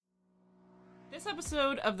This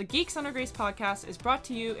episode of the Geeks Under Grace podcast is brought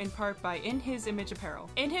to you in part by In His Image Apparel.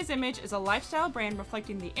 In His Image is a lifestyle brand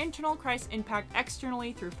reflecting the internal Christ impact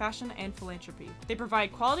externally through fashion and philanthropy. They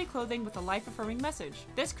provide quality clothing with a life-affirming message.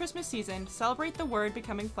 This Christmas season, celebrate the word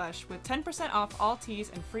becoming flesh with 10% off all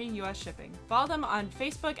tees and free US shipping. Follow them on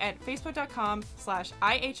Facebook at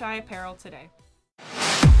facebook.com/IHI Apparel today.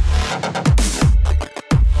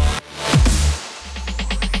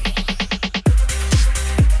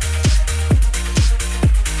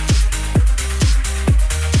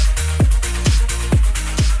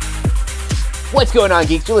 What's going on,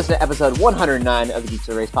 geeks? You're listening to episode 109 of the Geeks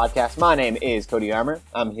Under Grace podcast. My name is Cody Armour.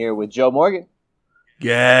 I'm here with Joe Morgan.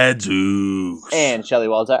 Gadzooks. And Shelly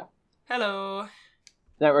Walter. Hello.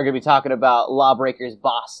 Tonight we're going to be talking about Lawbreakers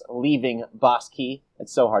boss leaving Boss Key.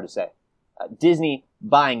 It's so hard to say. Disney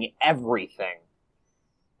buying everything.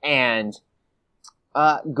 And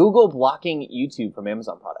Google blocking YouTube from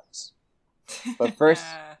Amazon products. But first,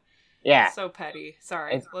 yeah. So petty.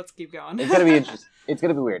 Sorry, let's keep going. It's going to be interesting. It's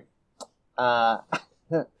going to be weird.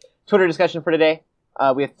 Twitter discussion for today.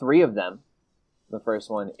 We have 3 of them. The first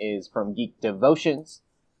one is from Geek Devotions.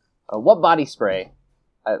 What body spray?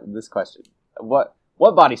 This question. What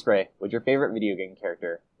body spray would your favorite video game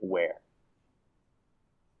character wear?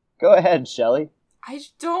 Go ahead, Shelly. I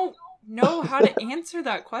don't know how to answer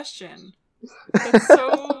that question. It's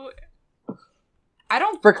so... I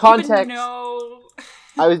don't For context, even know...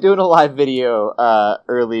 I was doing a live video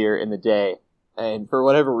earlier in the day, and for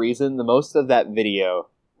whatever reason, the most of that video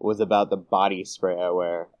was about the body spray I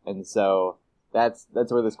wear, and so that's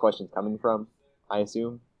where this question's coming from, I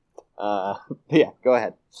assume. Yeah, go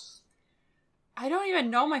ahead. I don't even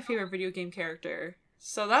know my favorite video game character,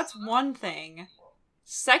 so that's one thing.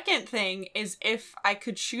 Second thing is, if I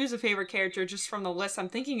could choose a favorite character just from the list I'm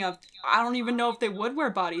thinking of, I don't even know if they would wear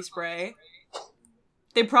body spray.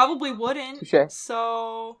 They probably wouldn't. Touché.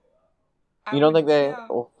 So... You don't think they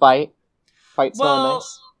will fight someone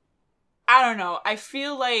nice? I don't know. I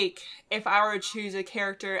feel like if I were to choose a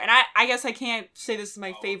character, and I guess I can't say this is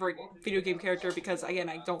my favorite video game character because, again,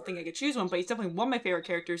 I don't think I could choose one, but he's definitely one of my favorite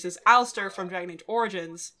characters, is Alistair from Dragon Age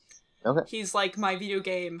Origins. Okay. He's like my video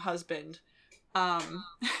game husband.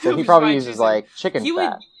 So he probably uses like chicken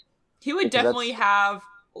fat. He would definitely have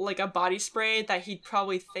like a body spray that he'd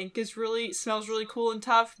probably think smells really cool and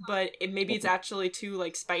tough, but maybe it's actually too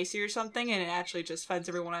like spicy or something, and it actually just offends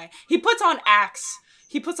everyone. He puts on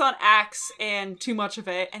Axe and too much of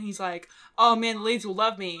it, and he's like, oh man, the ladies will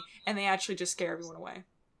love me, and they actually just scare everyone away.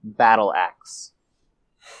 Battle Axe.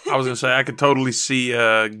 I was going to say, I could totally see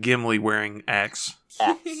Gimli wearing Axe.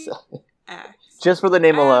 Axe. Axe. Just for the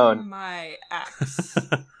name alone. My Axe.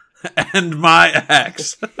 And my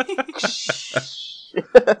Axe.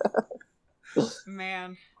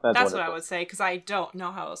 Man, that's what I would say, because I don't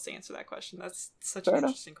know how else to answer that question. That's such an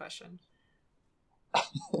interesting question.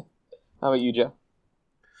 How about you, Joe?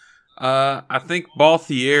 I think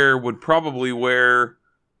Balthier would probably wear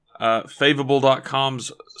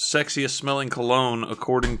Favorable.com's sexiest smelling cologne,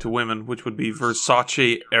 according to women, which would be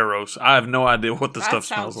Versace Eros. I have no idea what the stuff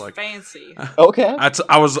smells like. Fancy. Okay.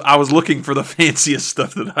 I was looking for the fanciest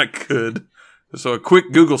stuff that I could. So a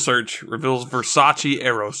quick Google search reveals Versace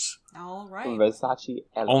Eros. All right. Versace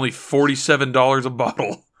Eros. Only $47 a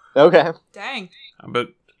bottle. Okay. Dang.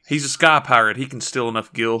 But he's a sky pirate. He can steal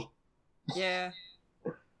enough gil. Yeah.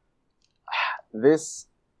 This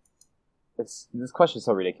question is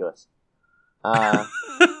so ridiculous. And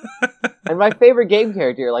my favorite game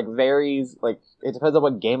character varies. It depends on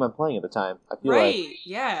what game I'm playing at the time. I feel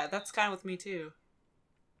yeah, that's kind of with me too.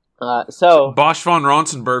 So Bosch von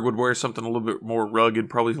Ronsenberg would wear something a little bit more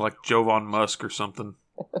rugged, probably like Jovan Musk or something.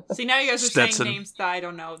 See, now you guys are Stetson. saying names that I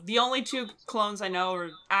don't know. The only 2 clones I know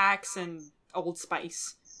are Axe and Old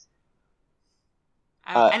Spice.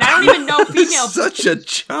 And I don't even know female... Such a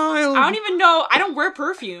child! I don't even know... I don't wear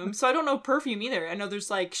perfume, so I don't know perfume either. I know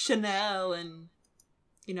there's Chanel and...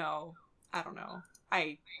 I don't know.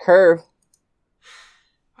 Curve.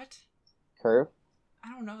 What? Curve?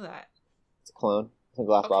 I don't know that. It's a clone. It's a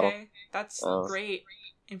glass bottle. Okay, that's great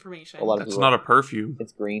information. That's not a perfume.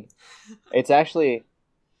 It's green. It's actually...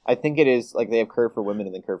 I think it is, they have Curve for women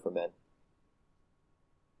and then Curve for men.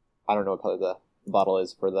 I don't know what color the bottle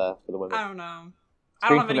is for the women. I don't know. I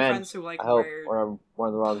don't have any friends who I hope, or I'm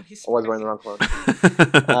wearing the wrong. I was wearing the wrong clothes.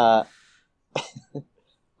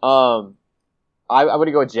 I'm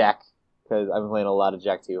gonna go with Jack because I've been playing a lot of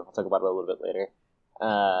Jack 2. I'll talk about it a little bit later.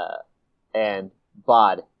 And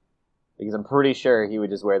Bod, because I'm pretty sure he would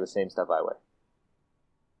just wear the same stuff I wear.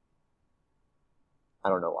 I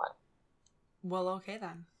don't know why. Well, okay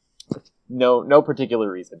then. No particular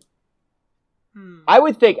reason. I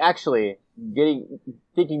would think, actually,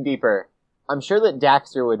 thinking deeper, I'm sure that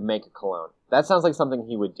Daxter would make a cologne. That sounds like something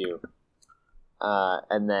he would do.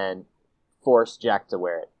 And then force Jack to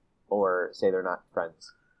wear it. Or say they're not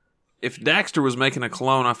friends. If Daxter was making a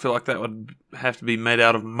cologne, I feel like that would have to be made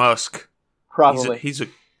out of musk. Probably. He's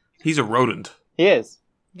a rodent. He is.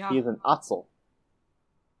 Yeah. He is an Otzel,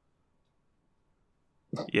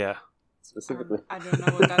 Yeah. specifically. I don't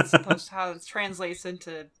know what that's how it translates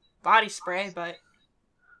into body spray, but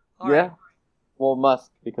all Yeah. right. Well,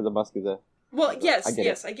 musk, because a musk is a... Well, yes, I get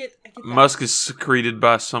yes, it. I get that. Musk is secreted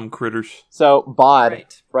by some critters. So, bod,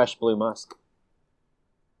 Right. fresh blue musk.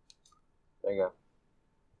 There you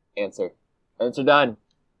go. Answer done.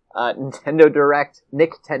 Nintendo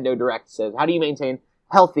Direct says, how do you maintain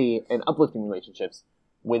healthy and uplifting relationships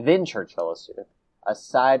within church fellowship,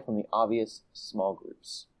 aside from the obvious small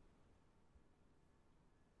groups?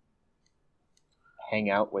 Hang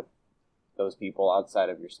out with those people outside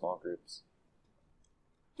of your small groups.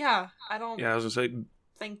 Yeah, I don't Yeah, I was gonna say.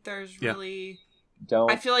 think there's Yeah. really... Don't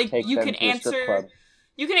I feel like take you them can to a strip club.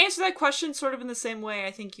 You can answer that question sort of in the same way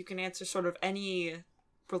I think you can answer sort of any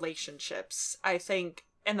relationships. I think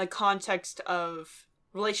in the context of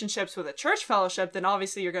relationships with a church fellowship, then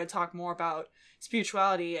obviously you're going to talk more about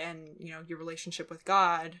spirituality and, you know, your relationship with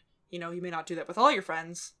God. You know, you may not do that with all your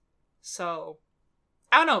friends. So,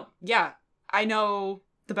 I don't know. Yeah, I know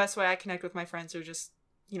the best way I connect with my friends are just,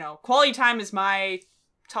 you know, quality time is my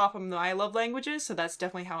top of my love languages, so that's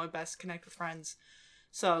definitely how I best connect with friends.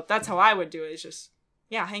 So that's how I would do it, is just,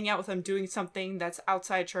 yeah, hanging out with them, doing something that's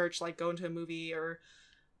outside church, like going to a movie or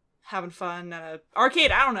having fun at an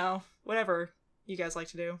arcade, I don't know, whatever you guys like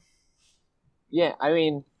to do. Yeah, I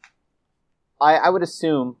mean, I would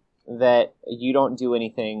assume that you don't do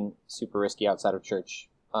anything super risky outside of church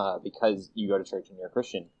because you go to church and you're a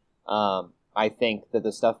Christian. I think that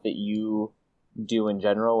the stuff that you do in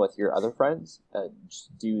general with your other friends,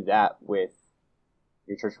 just do that with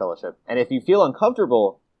your church fellowship. And if you feel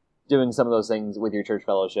uncomfortable doing some of those things with your church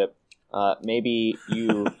fellowship, maybe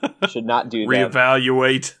you should not do them.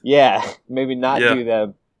 Reevaluate. Yeah, maybe not Yeah. do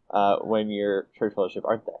them when your church fellowship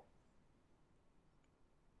aren't there.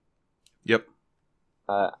 Yep.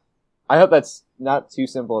 I hope that's not too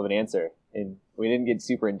simple of an answer, and we didn't get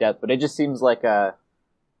super in depth, but it just seems like the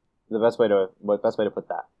best way to put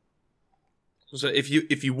that. So if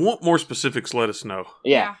you want more specifics, let us know.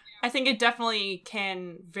 Yeah. I think it definitely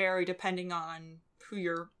can vary depending on who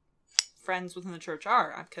your friends within the church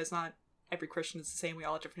are, because not every Christian is the same. We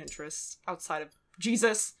all have different interests outside of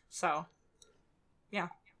Jesus, so yeah.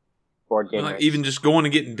 Board game Like nights. even just going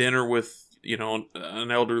and getting dinner with, you know,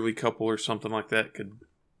 an elderly couple or something like that could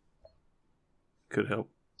help.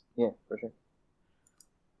 Yeah, for sure.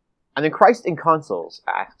 And then Christ in Consoles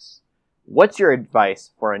asks, what's your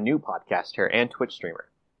advice for a new podcaster and Twitch streamer?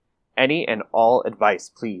 Any and all advice,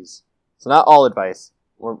 please. So not all advice.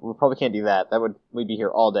 We probably can't do that. We'd be here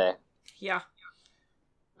all day. Yeah.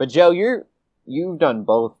 But Joe, you've done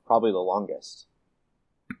both probably the longest.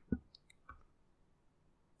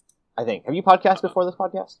 I think. Have you podcasted before this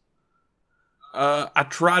podcast? I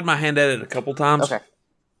tried my hand at it a couple times. Okay.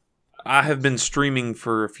 I have been streaming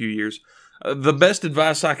for a few years. The best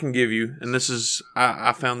advice I can give you, and this is,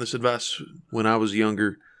 I found this advice when I was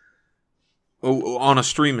younger, on a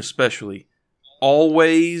stream especially,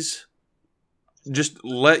 always just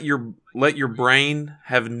let your brain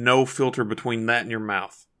have no filter between that and your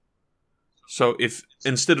mouth. So if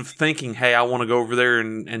instead of thinking, hey, I want to go over there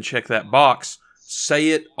and check that box, say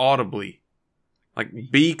it audibly.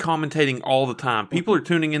 Like, be commentating all the time. People are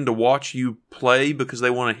tuning in to watch you play because they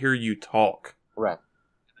want to hear you talk. Right.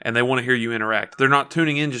 And they want to hear you interact. They're not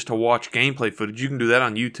tuning in just to watch gameplay footage. You can do that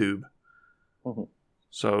on YouTube. Mm-hmm.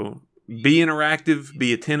 So, be interactive.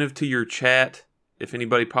 Be attentive to your chat. If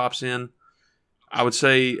anybody pops in, I would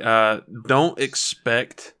say don't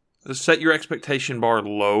expect... Set your expectation bar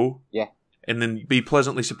low. Yeah. And then be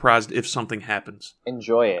pleasantly surprised if something happens.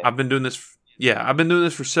 Enjoy it. I've been doing this... I've been doing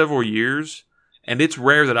this for several years. And it's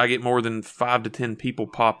rare that I get more than 5 to 10 people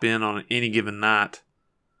pop in on any given night.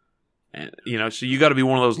 And, you know, so you got to be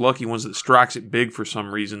one of those lucky ones that strikes it big for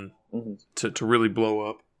some reason to really blow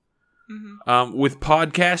up. Mm-hmm. With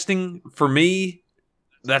podcasting, for me,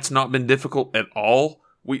 that's not been difficult at all.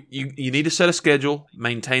 You need to set a schedule,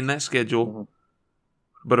 maintain that schedule. Mm-hmm.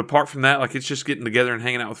 But apart from that, like, it's just getting together and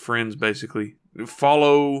hanging out with friends, basically.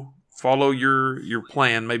 Follow your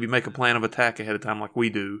plan. Maybe make a plan of attack ahead of time like we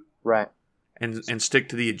do. Right. And stick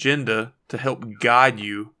to the agenda to help guide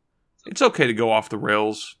you. It's okay to go off the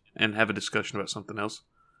rails and have a discussion about something else.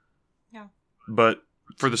 Yeah. But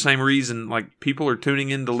for the same reason, like, people are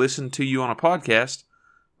tuning in to listen to you on a podcast,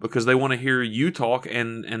 because they want to hear you talk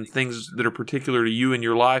and things that are particular to you in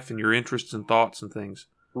your life and your interests and thoughts and things.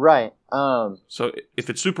 Right. So if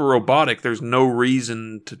it's super robotic, there's no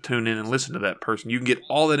reason to tune in and listen to that person. You can get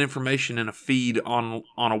all that information in a feed on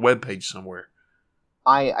a webpage somewhere.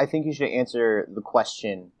 I think you should answer the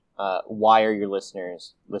question, why are your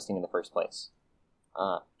listeners listening in the first place?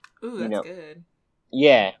 Ooh, that's good.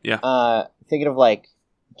 Yeah. Yeah. Thinking of like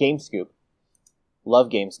GameScoop. Love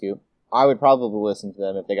GameScoop. I would probably listen to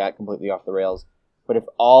them if they got completely off the rails. But if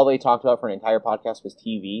all they talked about for an entire podcast was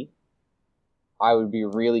TV, I would be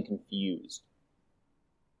really confused.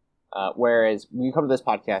 Whereas when you come to this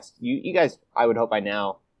podcast, you guys, I would hope by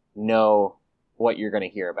now, know what you're going to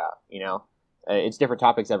hear about. You know, it's different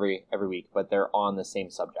topics every week, but they're on the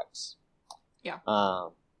same subjects. Yeah.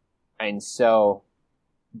 And so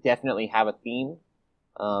definitely have a theme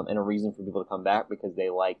and a reason for people to come back because they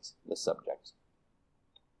liked the subject.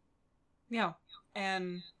 Yeah,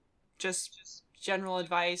 and just general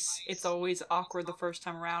advice, it's always awkward the first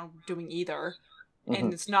time around doing either. Mm-hmm.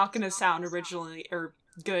 And it's not going to sound originally or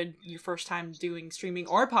good your first time doing streaming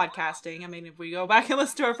or podcasting. I mean, if we go back and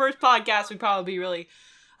listen to our first podcast, we'd probably be really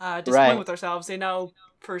disappointed with ourselves. You know,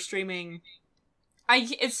 for streaming,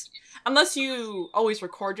 it's unless you always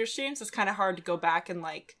record your streams, it's kind of hard to go back and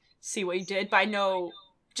like see what you did. But I know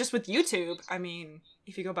just with YouTube, I mean,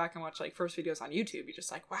 if you go back and watch like first videos on YouTube, you're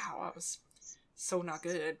just like, wow, that was so not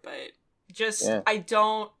good. But just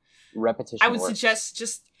repetition. I would suggest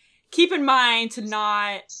just keep in mind to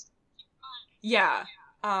not,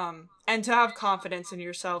 and to have confidence in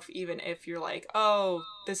yourself, even if you're like, oh,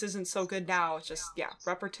 this isn't so good now. It's just,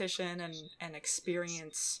 repetition and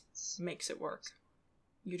experience makes it work.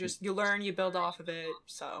 You learn, you build off of it.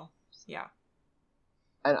 So, yeah.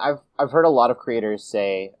 And I've heard a lot of creators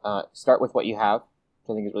say, start with what you have,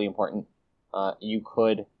 which I think is really important. You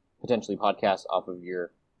could potentially podcast off of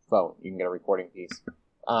your phone. You can get a recording piece.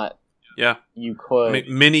 You could.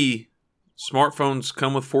 Many smartphones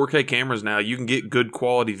come with 4K cameras now. You can get good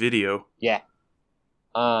quality video. Yeah.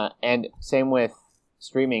 And same with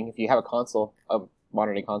streaming. If you have a console, a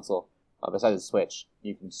modern day console, besides the Switch,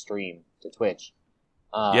 you can stream to Twitch.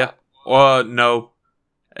 No.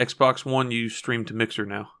 Xbox One, you stream to Mixer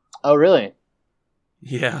now. Oh, really?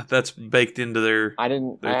 Yeah, that's baked into their. I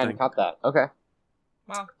hadn't caught that. Okay.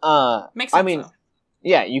 Wow. Makes sense. I mean,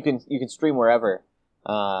 yeah, you can stream wherever,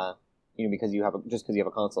 because you have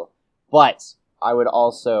a console. But I would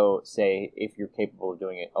also say, if you're capable of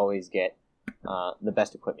doing it, always get the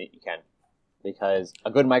best equipment you can, because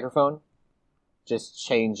a good microphone just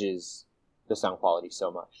changes the sound quality so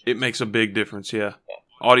much. It makes a big difference. Yeah.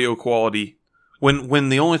 Audio quality. When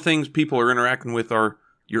the only things people are interacting with are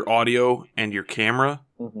your audio and your camera,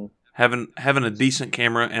 having a decent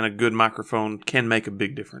camera and a good microphone can make a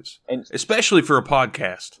big difference, and especially for a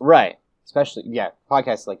podcast. Right. Especially,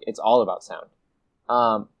 podcasts, like, it's all about sound.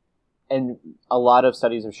 And a lot of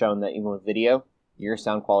studies have shown that even with video, your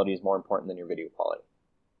sound quality is more important than your video quality.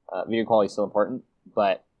 Video quality is still important,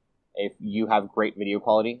 but if you have great video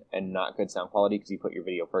quality and not good sound quality because you put your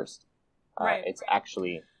video first, it's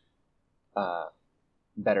actually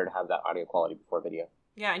better to have that audio quality before video.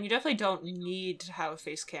 Yeah, and you definitely don't need to have a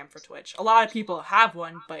face cam for Twitch. A lot of people have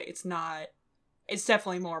one, but it's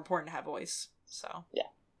definitely more important to have voice. So yeah,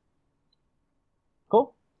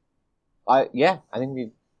 cool. I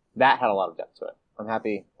think that had a lot of depth to it. I'm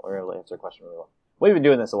happy we were able to answer a question really well. We've been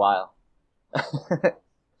doing this a while.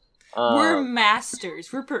 We're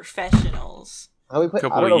masters. We're professionals. I don't know if we put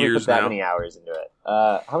that many hours into it.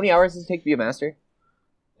 How many hours does it take to be a master?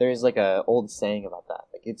 There's like a old saying about that.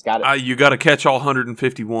 Like, it's got to. You got to catch all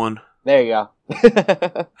 151. There you go.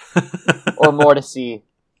 Or more to see.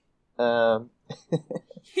 There's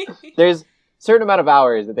a certain amount of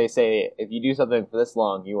hours that they say if you do something for this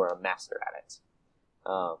long, you are a master at it.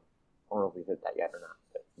 I don't know if we've hit that yet or not,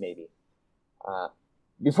 but maybe.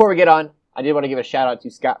 Before we get on, I did want to give a shout out to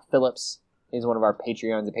Scott Phillips. He's one of our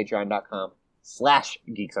Patreons at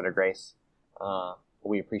patreon.com/geeksundergrace.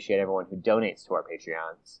 We appreciate everyone who donates to our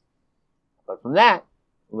Patreons. But from that,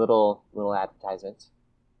 little advertisement.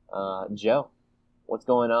 Joe, what's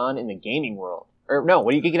going on in the gaming world? Or no,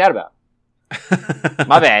 what are you geeking out about?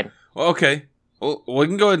 My bad. Well, okay. Well, we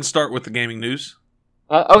can go ahead and start with the gaming news.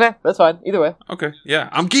 Okay, that's fine. Either way. Okay, yeah.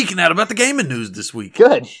 I'm geeking out about the gaming news this week.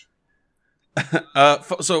 Good.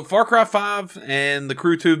 So Far Cry 5 and The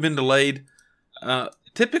Crew 2 have been delayed.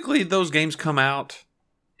 Typically, those games come out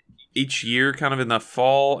each year, kind of in the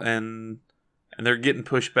fall, and they're getting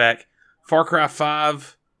pushed back. Far Cry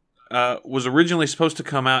 5 was originally supposed to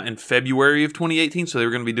come out in February of 2018, so they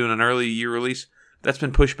were going to be doing an early year release. That's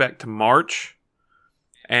been pushed back to March.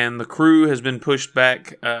 and the crew has been pushed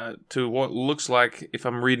back to what looks like, if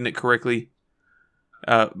I'm reading it correctly,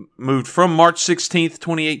 moved from March 16th,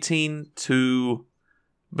 2018 to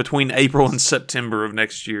between April and September of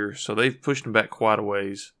next year. So they've pushed them back quite a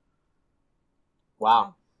ways.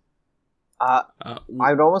 Wow. I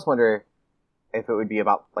would almost wonder if it would be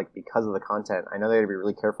about, like, because of the content. I know they got to be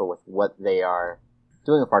really careful with what they are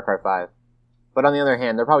doing with Far Cry 5. But on the other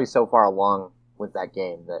hand, they're probably so far along with that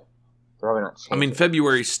game that they're probably not changing. I mean,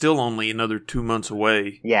 February's still only another 2 months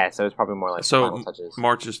away. Yeah, so it's probably more like final touches.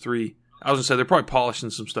 March is 3. I was going to say, they're probably polishing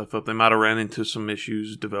some stuff up. They might have ran into some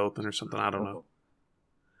issues developing or something. I don't know.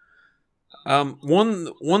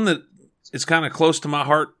 One that is kind of close to my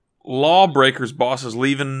heart, Lawbreakers boss is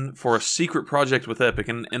leaving for a secret project with Epic.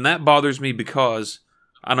 And that bothers me because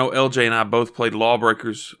I know LJ and I both played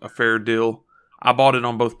Lawbreakers a fair deal. I bought it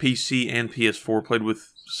on both PC and PS4, played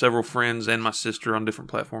with several friends and my sister on different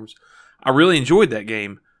platforms. I really enjoyed that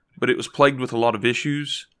game, but it was plagued with a lot of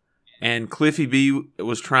issues. And Cliffy B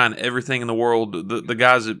was trying everything in the world. The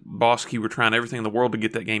guys at Boss Key were trying everything in the world to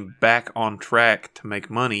get that game back on track to make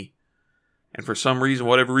money. And for some reason,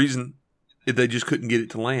 whatever reason, they just couldn't get it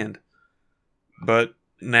to land. But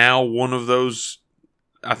now one of those,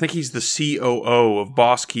 I think he's the COO of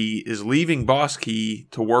Boss Key, is leaving Boss Key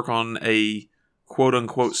to work on a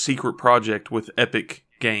quote-unquote secret project with Epic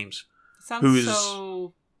Games. Sounds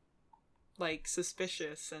so, like,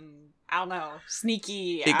 suspicious and, I don't know,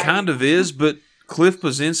 sneaky. It kind of is, but Cliff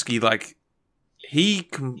Blazinski, like, he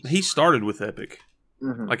started with Epic.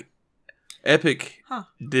 Mm-hmm. Like, Epic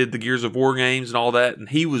did the Gears of War games and all that, and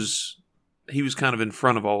he was kind of in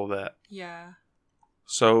front of all of that. Yeah.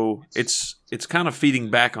 So it's kind of feeding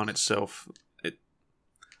back on itself.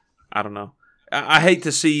 I don't know. I hate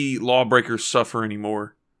to see Lawbreakers suffer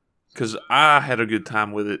anymore because I had a good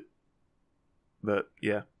time with it. But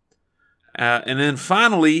yeah. And then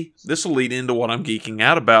finally, this will lead into what I'm geeking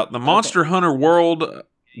out about. The Monster Hunter World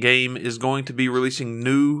game is going to be releasing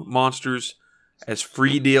new monsters as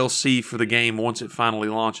free DLC for the game once it finally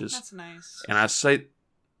launches. That's nice. And I say,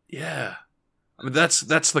 yeah. I mean, that's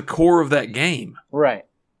the core of that game. Right.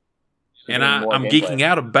 And I'm geeking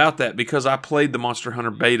out about that because I played the Monster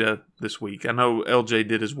Hunter beta this week. I know LJ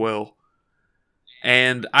did as well.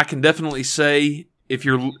 And I can definitely say, if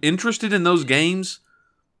you're interested in those games,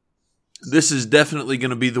 this is definitely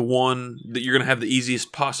going to be the one that you're going to have the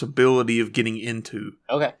easiest possibility of getting into.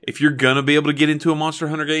 Okay. If you're going to be able to get into a Monster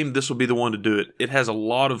Hunter game, this will be the one to do it. It has a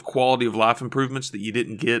lot of quality of life improvements that you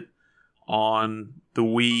didn't get on the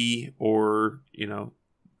Wii or,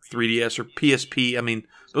 3DS or PSP. I mean,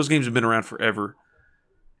 those games have been around forever.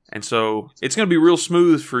 And so it's going to be real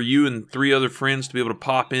smooth for you and 3 other friends to be able to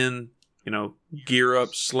pop in, gear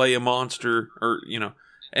up, slay a monster, or,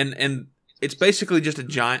 and it's basically just a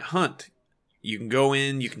giant hunt. You can go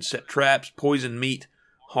in, you can set traps, poison meat,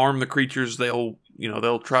 harm the creatures. They'll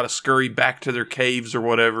try to scurry back to their caves or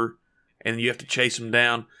whatever, and you have to chase them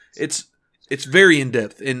down. It's very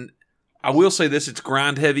in-depth, and I will say this, it's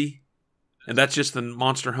grind heavy, and that's just the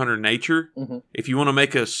Monster Hunter nature. Mm-hmm. If you want to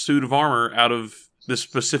make a suit of armor out of this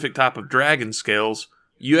specific type of dragon scales,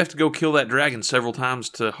 you have to go kill that dragon several times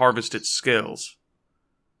to harvest its scales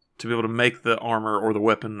to be able to make the armor or the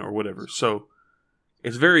weapon or whatever. So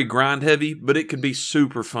it's very grind heavy, but it could be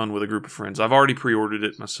super fun with a group of friends. I've already pre-ordered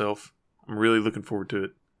it myself. I'm really looking forward to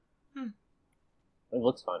it. It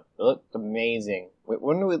looks fun. It looked amazing.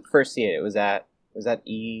 When did we first see it? Was that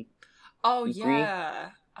E? Oh, E3? yeah.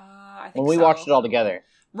 I think when we watched it all together.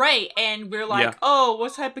 Right, and we're like, oh,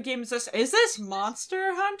 what type of game is this? Is this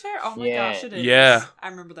Monster Hunter? Oh my gosh, it is. Yeah. I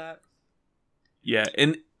remember that. Yeah,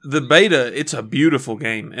 and the beta, it's a beautiful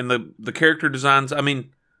game. And the character designs, I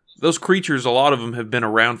mean, those creatures, a lot of them have been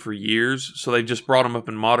around for years, so they've just brought them up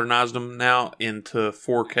and modernized them now into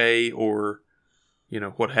 4K or,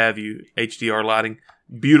 what have you, HDR lighting.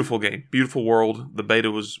 Beautiful game, beautiful world. The beta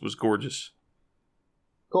was gorgeous.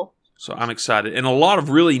 Cool. So I'm excited. And a lot of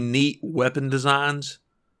really neat weapon designs.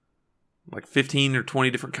 Like 15 or 20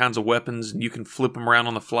 different kinds of weapons, and you can flip them around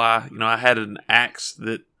on the fly. I had an axe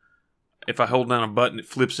that if I hold down a button, it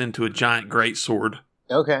flips into a giant greatsword.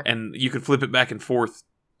 Okay. And you can flip it back and forth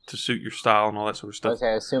to suit your style and all that sort of stuff. Okay,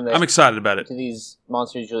 I assume that I'm excited about it. Do these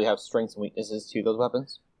monsters usually have strengths and weaknesses to those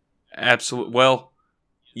weapons? Absolutely. Well,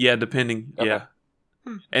 yeah, depending. Okay.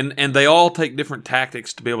 Yeah. And they all take different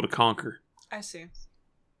tactics to be able to conquer. I see.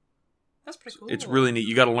 That's pretty cool. It's really neat.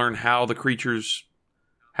 You got to learn how the creatures,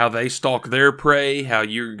 how they stalk their prey, how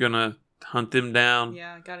you're going to hunt them down.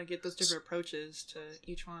 Yeah, gotta get those different approaches to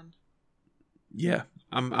each one. Yeah,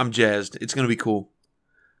 I'm jazzed. It's going to be cool.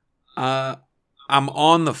 I'm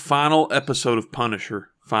on the final episode of Punisher,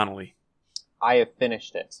 finally. I have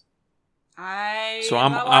finished it. So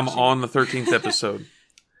I'm on the 13th episode.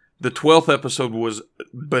 The 12th episode was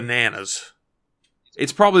bananas.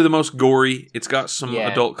 It's probably the most gory. It's got some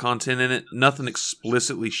adult content in it. Nothing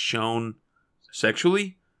explicitly shown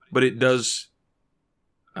sexually, but it does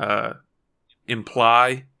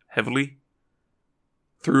imply heavily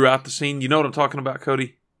throughout the scene. You know what I'm talking about,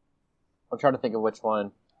 Cody? I'm trying to think of which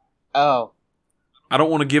one. Oh. I don't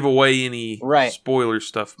want to give away any spoiler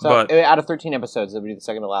stuff, so, but out of 13 episodes, it would be the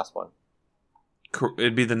second to last one.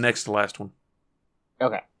 It'd be the next to last one.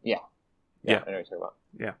 Okay, yeah. Yeah. I know what you're talking about.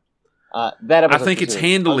 Yeah. That episode I think it's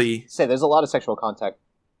handily... there's a lot of sexual contact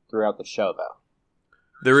throughout the show, though.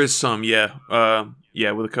 There is some, yeah.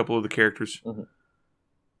 With a couple of the characters. Mm-hmm.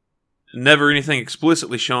 Never anything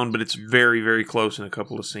explicitly shown, but it's very, very close in a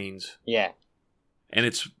couple of scenes. Yeah. And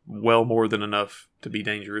it's well more than enough to be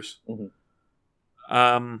dangerous. Mm-hmm.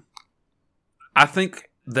 I think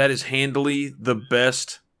that is handily the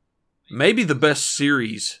best, maybe the best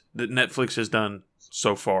series that Netflix has done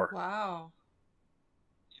so far. Wow.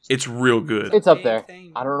 It's real good. It's up there.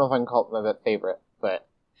 I don't know if I can call it my favorite, but...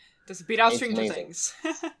 Does it beat out Stranger Things?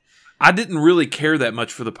 I didn't really care that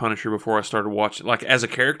much for The Punisher before I started watching. Like, as a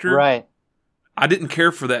character, right? I didn't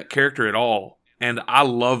care for that character at all. And I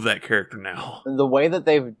love that character now. The way that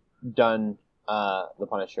they've done The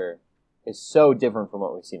Punisher is so different from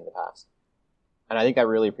what we've seen in the past. And I think I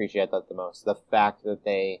really appreciate that the most. The fact that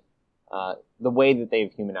they... the way that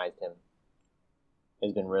they've humanized him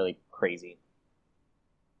has been really crazy.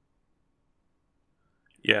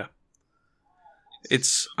 Yeah.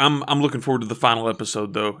 I'm looking forward to the final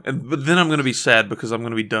episode, though. But then I'm going to be sad because I'm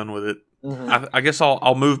going to be done with it. Mm-hmm. I guess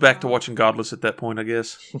I'll move back to watching Godless at that point, I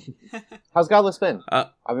guess. How's Godless been? I've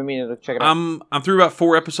been meaning to check it out. I'm through about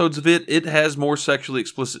 4 episodes of it. It has more sexually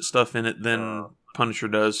explicit stuff in it than Punisher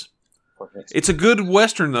does. It's a good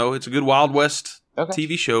Western, though. It's a good Wild West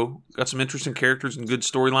TV show. Got some interesting characters and good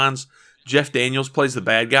storylines. Jeff Daniels plays the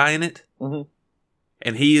bad guy in it. Mm-hmm.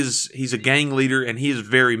 And he's a gang leader, and he is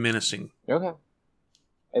very menacing. Okay.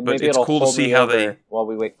 And but it's cool to see how they... While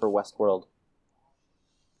we wait for Westworld.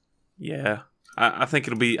 Yeah. I think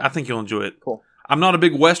you'll enjoy it. Cool. I'm not a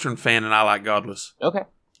big Western fan, and I like Godless. Okay.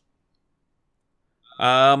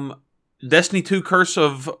 Destiny 2 Curse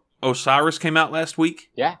of Osiris came out last week.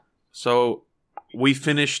 Yeah. So we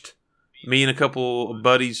finished, me and a couple of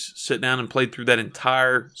buddies sit down and played through that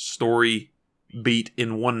entire story beat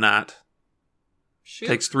in one night. Shoot.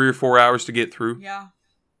 Takes 3 or 4 hours to get through. Yeah.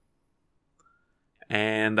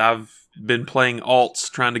 And I've been playing alts,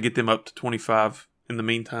 trying to get them up to 25 in the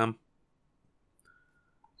meantime.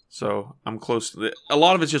 So I'm close to it. A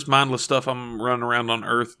lot of it's just mindless stuff. I'm running around on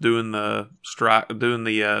Earth doing the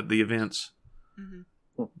events.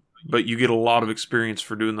 Mm-hmm. But you get a lot of experience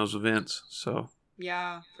for doing those events. So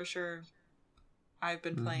yeah, for sure. I've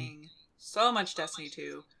been playing so much Destiny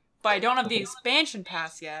 2, but I don't have the expansion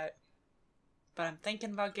pass yet. But I'm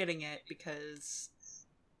thinking about getting it because,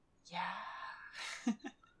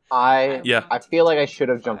 I feel like I should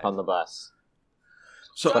have jumped on the bus.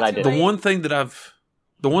 So but I didn't.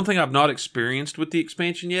 The one thing I've not experienced with the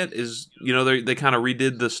expansion yet is, they kind of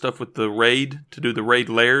redid the stuff with the raid to do the raid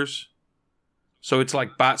layers. So it's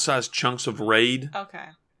like bite-sized chunks of raid. Okay.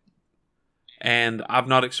 And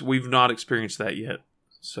we've not experienced that yet.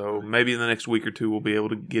 So maybe in the next week or two we'll be able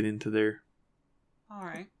to get into there. All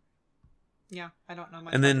right. Yeah, I don't know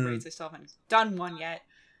much and about then, the raids. I still haven't done one yet.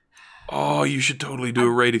 Oh, you should totally do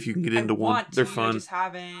a raid if you can get into one. They're fun. I just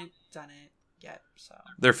haven't done it yet, so.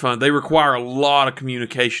 They're fun. They require a lot of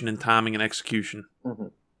communication and timing and execution. Mm-hmm.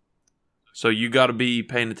 So you got to be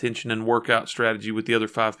paying attention and work out strategy with the other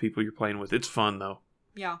 5 people you're playing with. It's fun, though.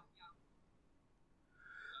 Yeah.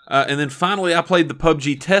 And then finally, I played the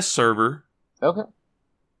PUBG test server. Okay.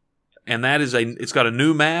 And that is it's got a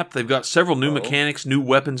new map. They've got several new mechanics, new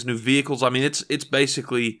weapons, new vehicles. I mean, it's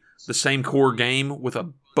basically the same core game with a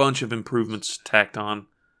bunch of improvements tacked on.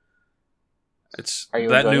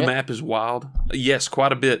 That new map is wild. Yes,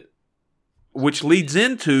 quite a bit. Which leads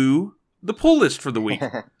into the pull list for the week.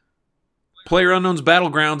 PlayerUnknown's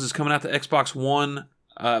Battlegrounds is coming out to Xbox One.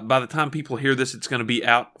 By the time people hear this, it's going to be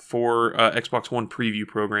out for Xbox One preview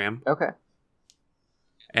program. Okay.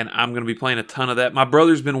 And I'm going to be playing a ton of that. My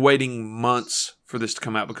brother's been waiting months for this to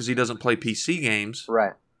come out because he doesn't play PC games.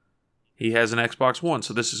 Right. He has an Xbox One,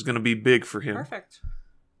 so this is going to be big for him. Perfect.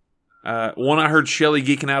 One I heard Shelly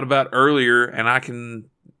geeking out about earlier, and I can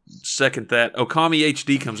second that. Okami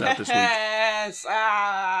HD comes out this week. Yes!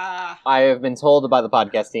 I have been told by the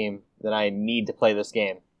podcast team that I need to play this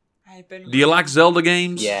game. Do you like Zelda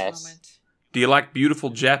games? Yes. Do you like beautiful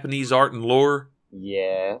Japanese art and lore?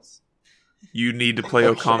 Yes. You need to play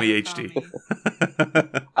Okami HD.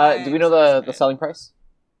 Do we know the selling price?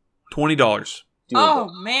 $20. Doable. Oh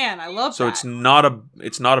man, I love So that.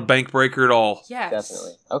 it's not a bank breaker at all. Yes,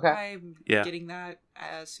 Definitely. Okay. I'm Yeah. getting that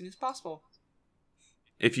as soon as possible.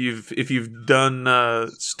 If you've done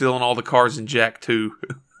stealing all the cars in Jak 2.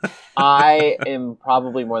 I am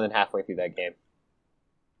probably more than halfway through that game.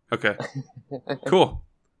 Okay. Cool.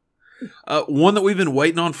 One that we've been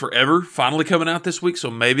waiting on forever, finally coming out this week, so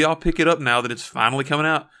maybe I'll pick it up now that it's finally coming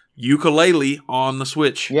out. Yooka-Laylee on the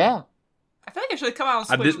Switch. Yeah. I feel like it should have come out on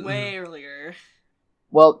I Switch didn't- way earlier.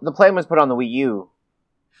 Well, the plan was put on the Wii U,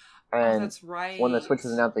 Oh, and that's right. when the Switch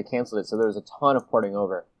was announced, they canceled it. So there was a ton of porting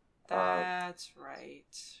over. That's right.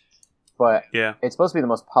 But Yeah. it's supposed to be the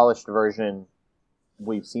most polished version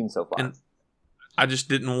we've seen so far. And I just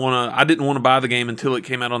didn't want to buy the game until it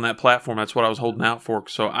came out on that platform. That's what I was holding out for.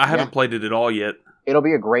 So I haven't Yeah. played it at all yet. It'll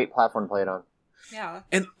be a great platform to play it on. Yeah.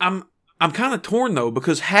 And I'm kind of torn though,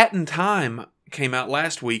 because Hat in Time came out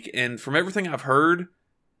last week, and from everything I've heard,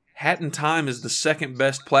 Hat in Time is the second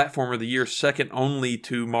best platformer of the year, second only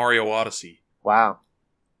to Mario Odyssey. Wow.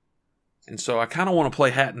 And so I kind of want to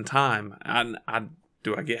play Hat in Time.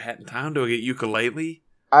 Do I get Hat in Time? Do I get Yooka-Laylee?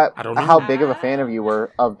 I don't know. How big of a fan of you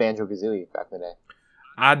were of Banjo-Kazooie back in the day?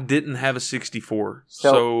 I didn't have a 64,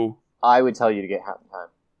 So- so I would tell you to get Hat in Time.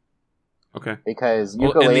 okay. Because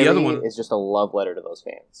Well, and the other Yooka-Laylee one- is just a love letter to those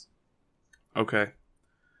fans. Okay.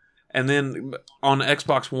 And then on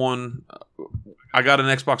Xbox One, I got an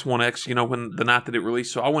Xbox One X, when the night that it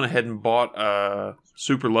released, so I went ahead and bought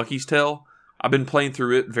Super Lucky's Tale. I've been playing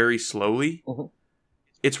through it very slowly. Mhm.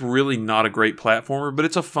 It's really not a great platformer, but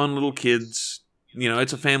it's a fun little kids,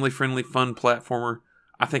 it's a family-friendly, fun platformer.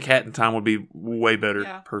 I think Hat in Time would be way better,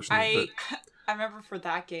 Yeah. personally. I remember for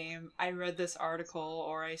that game, I read this article,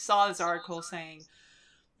 or I saw this article saying,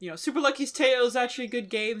 Super Lucky's Tale is actually a good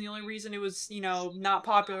game. The only reason it was, not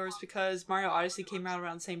popular is because Mario Odyssey came out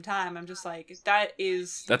around the same time. I'm just like,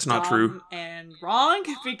 that's not true. And wrong,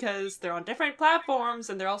 because they're on different platforms,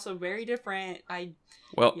 and they're also very different.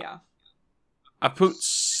 Well, Yeah. I put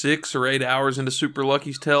 6 or 8 hours into Super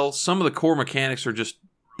Lucky's Tale. Some of the core mechanics are just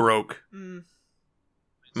broke. Mm.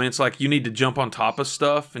 I mean, it's like you need to jump on top of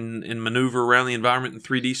stuff and maneuver around the environment in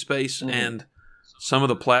 3D space, Mhm. and some of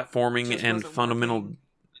the platforming Just and wasn't fundamental. working.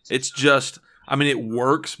 It's just, it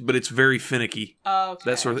works, but it's very finicky. Okay.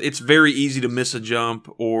 That sort of. It's very easy to miss a jump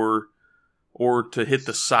or to hit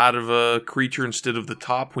the side of a creature instead of the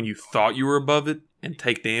top when you thought you were above it and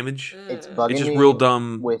take damage. It's Ugh. bugging It's just me real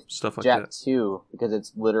dumb with stuff like Jak that. 2 because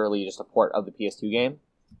it's literally just a port of the PS2 game.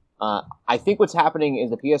 I think what's happening is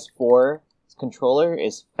the PS4 controller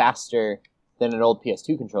is faster than an old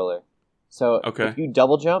PS2 controller. So Okay. if you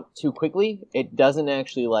double jump too quickly, it doesn't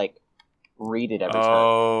actually read it every time.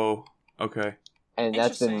 Oh, okay. And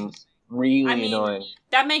that's been Interesting. really I mean, annoying.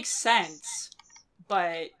 That makes sense,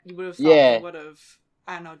 but you would have thought Yeah. they would have,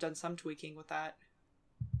 I don't know, done some tweaking with that.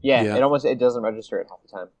 Yeah, Yeah. it doesn't register it half the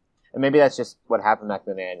time. And maybe that's just what happened back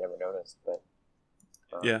then. I never noticed, but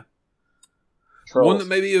Yeah. Trolls. One that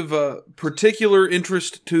may be of particular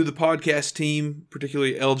interest to the podcast team,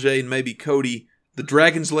 particularly LJ and maybe Cody, the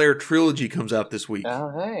Dragon's Lair trilogy comes out this week. Oh,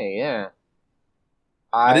 hey, yeah.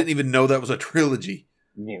 I didn't even know that was a trilogy.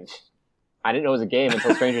 I didn't know it was a game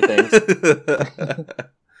until Stranger Things.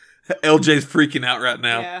 LJ's freaking out right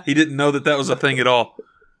now. Yeah. He didn't know that was a thing at all.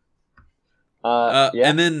 Yeah.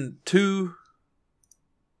 And then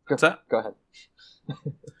what's that? Go ahead.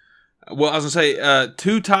 Well, I was going to say,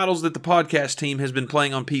 2 titles that the podcast team has been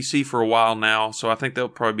playing on PC for a while now, so I think they'll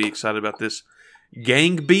probably be excited about this.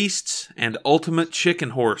 Gang Beasts and Ultimate Chicken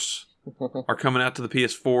Horse are coming out to the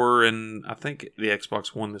PS4 and I think the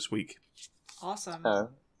Xbox One this week. Awesome. Uh,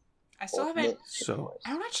 I still haven't. Ultimate So- Chicken Horse. I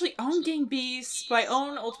don't actually own Gang Beasts, but I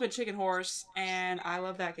own Ultimate Chicken Horse, and I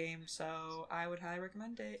love that game, so I would highly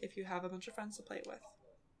recommend it if you have a bunch of friends to play it with.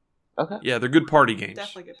 Okay. Yeah, they're good party games.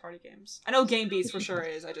 Definitely good party games. I know Gang Beasts for sure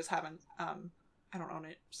is. I just haven't. I don't own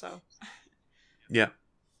it, so. Yeah.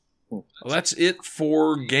 Well, that's it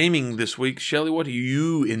for gaming this week. Shelly, what are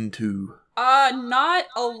you into? Not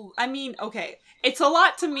a. I mean, okay. It's a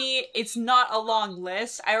lot to me. It's not a long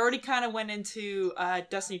list. I already kind of went into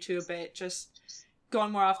Destiny 2 a bit, just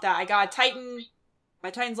going more off that. I got a Titan. My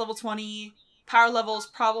Titan's level 20. Power level's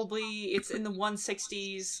probably, it's in the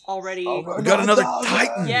 160s already. Oh, We got another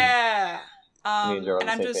Titan. Yeah. Me and Joe are on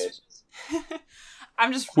And the I'm same just,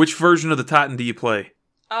 I'm just, Which version of the Titan do you play?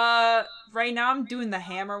 right now I'm doing the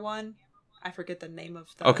hammer one. I forget the name of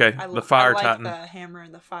the. Okay, I the Fire I like Titan. the hammer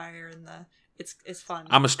and the fire and the it's fun.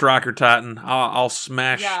 I'm a striker titan. I'll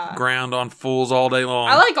smash Yeah. ground on fools all day long.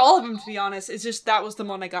 I like all of them, to be honest. It's just that was the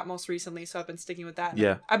one I got most recently, so I've been sticking with that.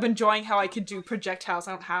 Yeah. I've been enjoying how I could do projectiles.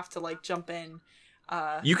 I don't have to like jump in.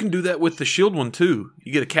 You can do that with the shield one too.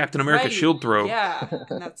 You get a Captain America Right. shield throw. Yeah,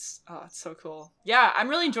 and it's so cool. Yeah, I'm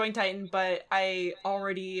really enjoying Titan, but I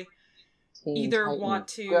already either Titan, want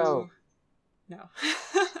to go. no.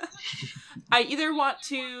 I either want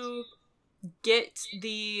to get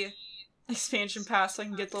the expansion pass so I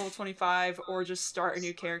can get to level 25 or just start a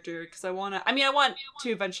new character because I want to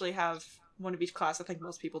eventually have one of each class. I think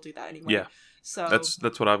most people do that anyway. Yeah. So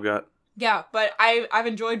That's what I've got. yeah, but I've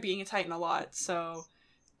enjoyed being a Titan a lot, so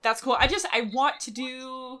that's cool. I want to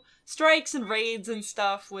do strikes and raids and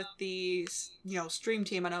stuff with the stream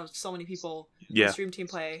team. I know so many people on Yeah. the stream team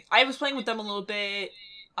play. I was playing with them a little bit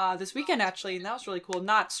this weekend actually, and that was really cool.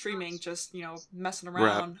 Not streaming, just messing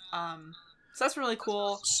around. So that's really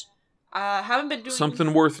cool. Haven't been doing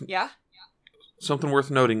Something worth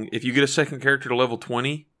noting. If you get a second character to level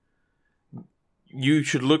 20, you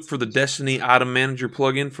should look for the Destiny Item Manager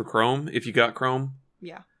plugin for Chrome, if you got Chrome.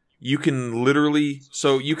 Yeah. You can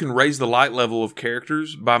you can raise the light level of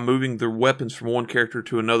characters by moving their weapons from one character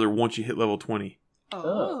to another once you hit level 20.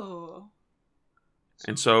 Oh.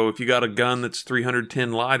 And so if you got a gun that's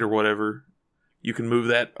 310 light or whatever, you can move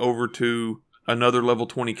that over to another level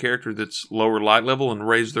 20 character that's lower light level and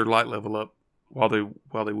raise their light level up while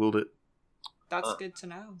they wield it. That's good to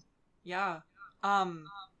know. Yeah.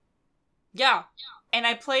 Yeah. And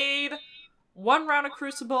I played one round of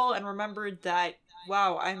Crucible and remembered that,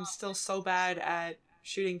 wow, I'm still so bad at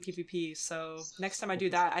shooting PvP. So next time I do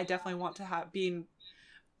that, I definitely want to being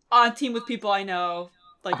on a team with people I know.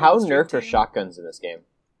 Like How on the stream nerfed are team. shotguns in this game?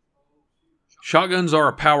 Shotguns are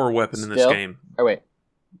a power weapon in this Still? game. Oh wait,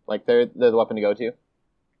 like they're the weapon to go to.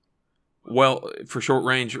 Well, for short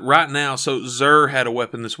range. Right now, so Xur had a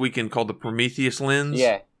weapon this weekend called the Prometheus Lens.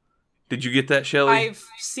 Yeah. Did you get that, Shelly? I've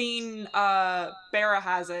seen Barra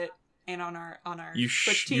has it, and on our You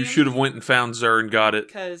Twitch team. you should have went and found Xur and got it.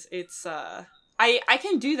 Because it's I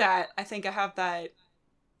can do that. I think I have that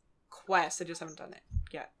quest. I just haven't done it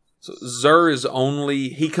yet. So Xur is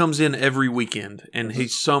he comes in every weekend, and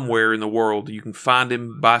he's somewhere in the world. You can find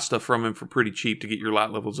him, buy stuff from him for pretty cheap to get your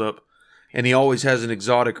light levels up. And he always has an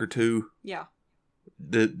exotic or two Yeah.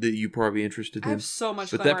 that you probably be interested I in. have so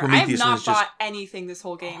much But that glamour. I have Prometheus not one's just- bought anything this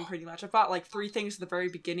whole game, pretty much. I bought like 3 things at the very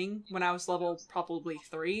beginning when I was level probably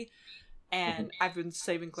 3, and I've been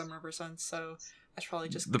saving glimmer ever since, so I should probably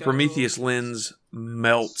just The go. Prometheus Lens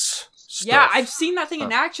melts stuff. Yeah, I've seen that thing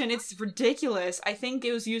in action. It's ridiculous. I think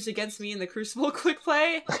it was used against me in the Crucible quick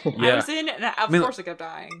play I Yeah. was in, and of course I kept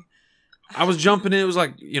dying. I was jumping in. It was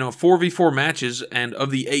like 4v4 matches, and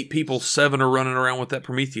of the 8 people, 7 are running around with that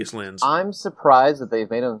Prometheus Lens. I'm surprised that they've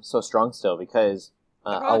made them so strong still, because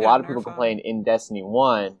They're a probably lot gonna of people nerf 'em. complained in Destiny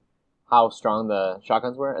 1 how strong the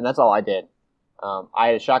shotguns were, and that's all I did. I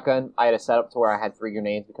had a shotgun, I had a setup to where I had 3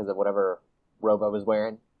 grenades because of whatever robe I was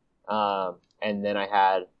wearing, and then I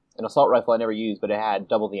had an assault rifle I never used, but it had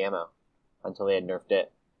double the ammo until they had nerfed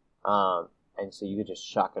it, and so you could just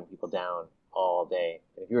shotgun people down all day.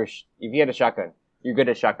 If you had a shotgun, you're good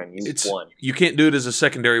at shotgun. You won. You can't do it as a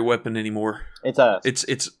secondary weapon anymore. It's a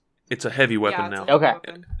It's a heavy weapon Yeah, now. it's a Okay.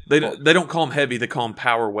 weapon. They don't call them heavy. They call them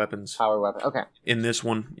power weapons. power weapon. Okay. In this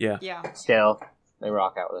one, yeah. Yeah. Still, they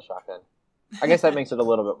rock out with a shotgun. I guess that makes it a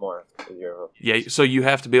little bit more easier. Yeah, so you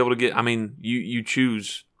have to be able to get, you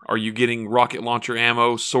choose. Are you getting rocket launcher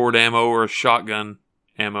ammo, sword ammo, or a shotgun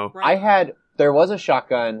ammo? Right. There was a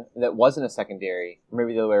shotgun that wasn't a secondary, or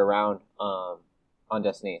maybe the other way around, on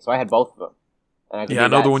Destiny. So I had both of them. And could Yeah, I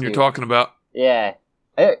do know that the one you're too. talking about. Yeah.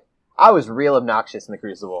 I was real obnoxious in the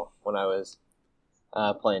Crucible when I was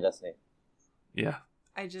playing Destiny. Yeah.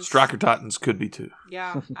 I just Striker Titans could be too.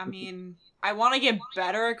 Yeah, I mean, I want to get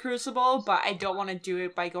better at Crucible, but I don't want to do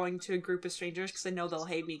it by going to a group of strangers because I know they'll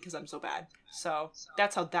hate me because I'm so bad. So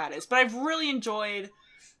that's how that is. But I've really enjoyed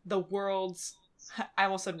the worlds. I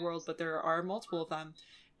almost said world, but there are multiple of them.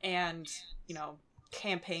 And,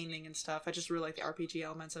 campaigning and stuff. I just really like the RPG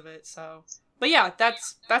elements of it. So, but yeah,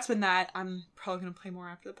 that's been that. I'm probably going to play more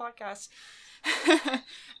after the podcast.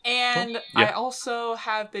 And Yeah. I also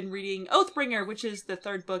have been reading Oathbringer, which is the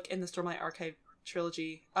 3rd book in the Stormlight Archive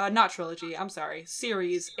trilogy. Not trilogy, I'm sorry.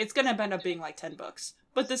 Series. It's gonna end up being like 10 books.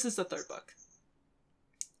 But this is the 3rd book.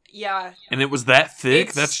 Yeah. And it was that thick?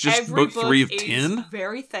 It's- That's just every book 3 of is 10?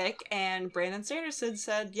 very thick, and Brandon Sanderson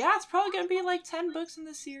said, yeah, it's probably gonna be like 10 books in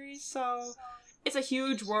this series, so it's a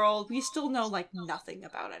huge world. We still know like nothing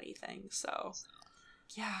about anything, so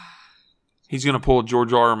yeah. He's going to pull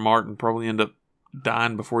George R. R. Martin, probably end up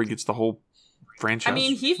dying before he gets the whole franchise. I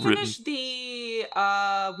mean, he written. finished the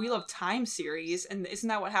Wheel of Time series, and isn't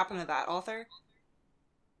that what happened to that author?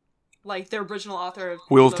 Like, the original author of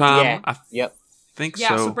Wheel of Time. Yeah. I Yep. think Yeah,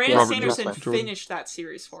 so. so Brandon Robert Sanderson Jordan. Jordan. finished that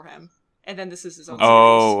series for him, and then this is his own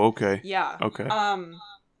Oh, okay. series. Yeah. Okay.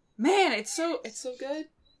 Man, it's so good,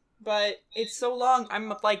 but it's so long.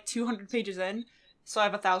 I'm like 200 pages in, so I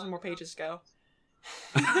have 1,000 more pages to go.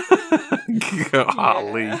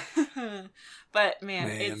 Golly. Yeah. But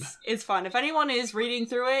man, it's fun. If anyone is reading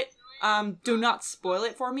through it, do not spoil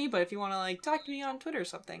it for me. But if you want to like talk to me on Twitter or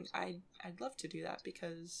something, I'd love to do that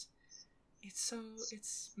because I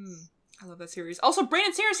love that series. Also,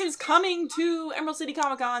 Brandon Sanderson's coming to Emerald City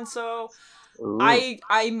Comic Con, so Ooh.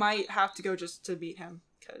 I might have to go just to meet him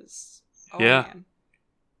because man.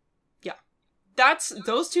 That's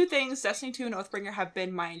those two things, Destiny 2 and Oathbringer, have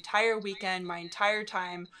been my entire weekend, my entire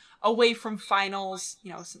time away from finals.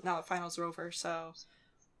 You know, now that finals are over, so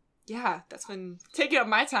yeah, that's been taking up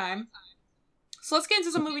my time. So let's get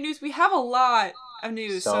into some movie news. We have a lot of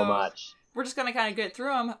news, so much. We're just gonna kind of get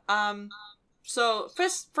through them. So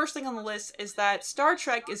first thing on the list is that Star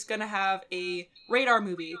Trek is gonna have a Radar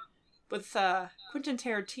movie with Quentin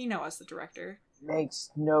Tarantino as the director. Makes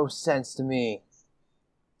no sense to me.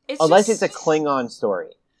 Unless it's a Klingon story.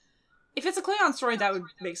 If it's a Klingon story, that would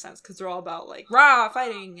make sense, because they're all about, like, rah,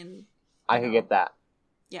 fighting, and... I could get that.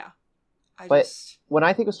 Yeah. When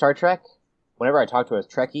I think of Star Trek, whenever I talk to a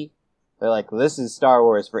Trekkie, they're like, this is Star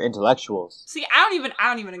Wars for intellectuals. See, I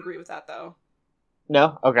don't even agree with that, though.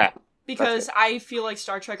 No? Okay. Because I feel like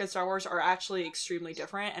Star Trek and Star Wars are actually extremely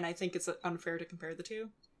different, and I think it's unfair to compare the two.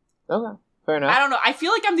 Okay. Fair enough. I don't know. I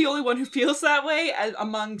feel like I'm the only one who feels that way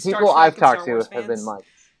among Star Trek People I've and Star talked to Wars have fans. been like,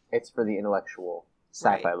 it's for the intellectual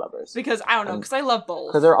sci-fi lovers. Because, I don't know, because I love both.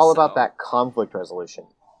 Because they're all about that conflict resolution.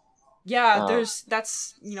 Yeah,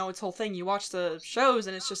 that's, you know, its whole thing. You watch the shows,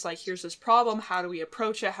 and it's just like, here's this problem, how do we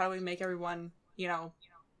approach it, how do we make everyone, you know,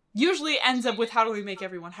 usually ends up with how do we make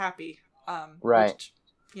everyone happy. Right. Which,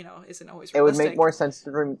 you know, isn't always realistic. It would make more sense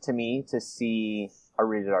to me to see a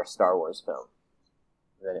rated R Star Wars film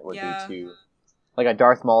than it would be to... like a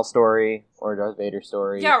Darth Maul story or a Darth Vader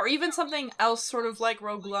story. Yeah, or even something else sort of like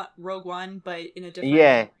Rogue One, but in a different...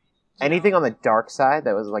 Yeah. Anything on the dark side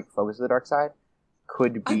that was like focused on the dark side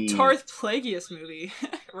could be... a Darth Plagueis movie.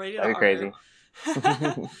 Rated That'd be crazy.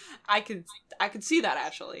 I could see that,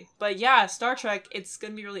 actually. But yeah, Star Trek, it's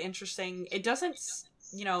going to be really interesting. It doesn't...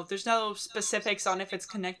 You know, there's no specifics on if it's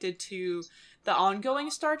connected to the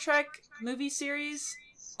ongoing Star Trek movie series.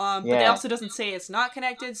 But it also doesn't say it's not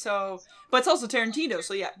connected, so... But it's also Tarantino,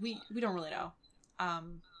 so yeah, we don't really know.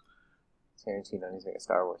 Tarantino needs to make a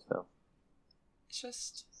Star Wars film. It's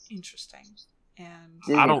just interesting. And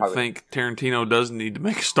I don't think Tarantino does need to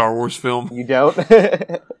make a Star Wars film. You don't?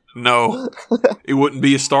 No. It wouldn't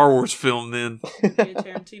be a Star Wars film then. It'd be a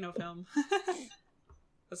Tarantino film.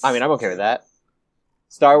 I mean, I'm okay with that.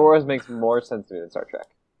 Star Wars makes more sense to me than Star Trek.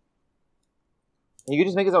 He could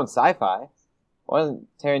just make his own sci-fi. Why doesn't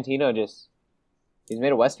Tarantino just... He's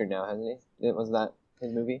made a Western now, hasn't he? Wasn't that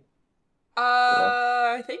his movie?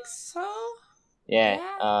 I think so.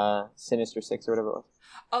 Yeah. Sinister Six or whatever it was.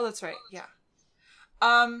 Oh, that's right. Yeah.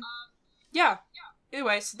 Yeah.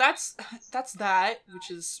 Anyway, so that's that,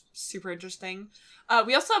 which is super interesting.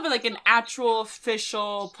 We also have like an actual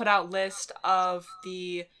official put out list of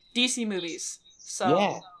the DC movies.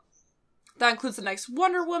 So that includes the next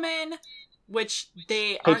Wonder Woman, which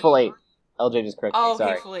they Hateful Eight. LJ just corrected me.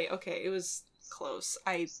 Sorry. Hateful Eight. Okay, it was close.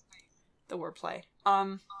 The wordplay.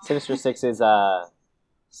 Sinister Six is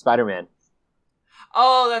Spider-Man.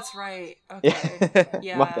 Oh, that's right. Okay.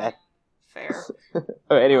 Yeah. My bad. Fair.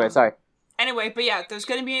 Anyway, sorry. Anyway, but yeah, there's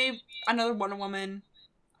gonna be another Wonder Woman.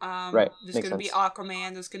 Right. There's gonna be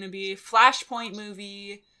Aquaman. There's gonna be a Flashpoint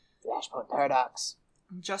movie. Flashpoint Paradox.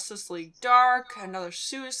 Justice League Dark. Another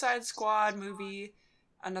Suicide Squad movie.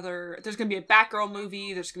 There's gonna be a Batgirl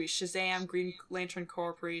movie. There's gonna be Shazam, Green Lantern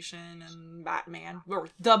Corporation, and Batman. Or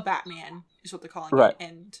The Batman is what they're calling it.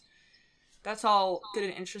 And that's all good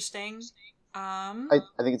and interesting. I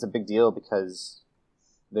think it's a big deal because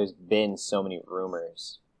there's been so many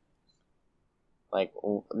rumors. Like,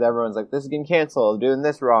 everyone's like, this is getting canceled, doing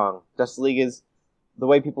this wrong. Justice League is the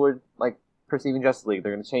way people are, like, perceiving Justice League.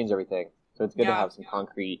 They're going to change everything. So it's good to have some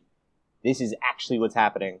concrete, this is actually what's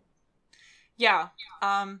happening. Yeah.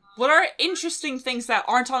 What are interesting things that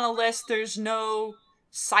aren't on the list? There's no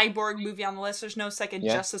Cyborg movie on the list. There's no second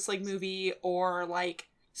Justice League movie or, like,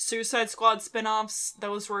 Suicide Squad spin-offs.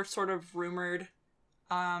 Those were sort of rumored.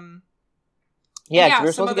 Yeah,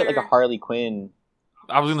 we're supposed to get, like, a Harley Quinn.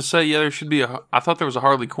 I was going to say, there should be I thought there was a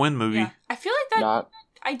Harley Quinn movie. Yeah. I feel like that... Not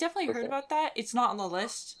I definitely heard about that. It's not on the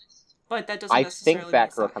list. but that doesn't I necessarily think mean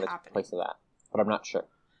it's Batgirl not kind of took happening. place of that, but I'm not sure.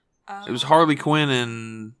 It was Harley Quinn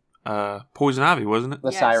and Poison Ivy, wasn't it?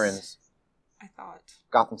 The Yes. Sirens. I thought.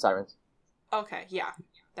 Gotham Sirens. Okay, yeah,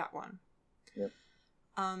 that one. Yep.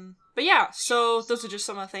 But yeah, so those are just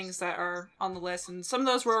some of the things that are on the list, and some of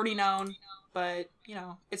those were already known, but, you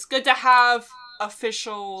know, it's good to have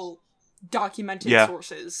official documented Yeah.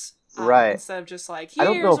 sources. Right. Instead of just like, I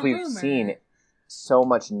here's don't know if a we've rumor. seen so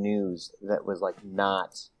much news that was like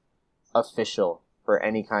not official for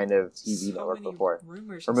any kind of TV So network many before.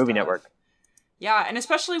 rumors Or and movie stuff. network. Yeah, and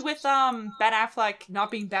especially with Ben Affleck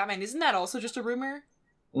not being Batman, isn't that also just a rumor?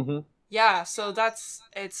 Mm-hmm. Yeah, so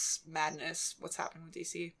it's madness what's happening with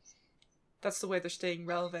DC. That's the way they're staying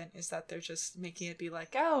relevant, is that they're just making it be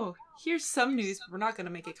like, oh, here's some news, but we're not going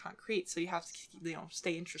to make it concrete, so you have to, you know,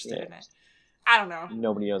 stay interested in it. I don't know.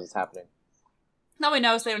 Nobody knows what's happening. Nobody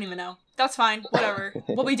knows, they don't even know. That's fine, whatever.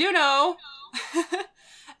 What we do know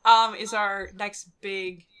is our next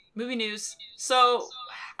big movie news. So,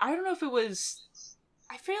 I don't know if it was,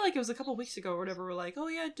 I feel like it was a couple weeks ago or whatever, we're like, oh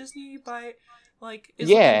yeah, Disney is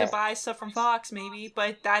looking to buy stuff from Fox maybe,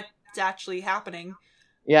 but that's actually happening.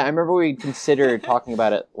 Yeah, I remember we considered talking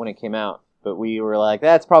about it when it came out, but we were like,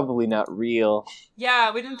 that's probably not real.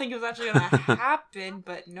 Yeah, we didn't think it was actually going to happen,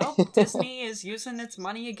 but nope, Disney is using its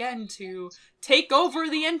money again to take over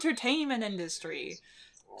the entertainment industry.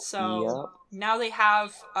 So now they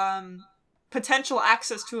have potential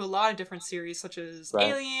access to a lot of different series, such as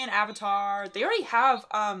Alien, Avatar. They already have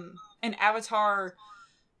an Avatar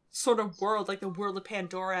sort of world, like the world of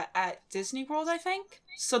Pandora at Disney World, I think.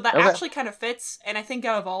 So that actually kind of fits, and I think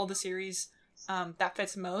out of all the series, that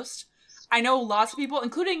fits most. I know lots of people,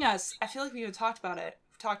 including us, I feel like we even talked about it.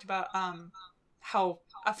 We talked about how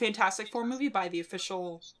a Fantastic Four movie by the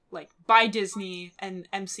official, like, by Disney and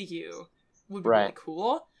MCU would be really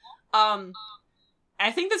cool.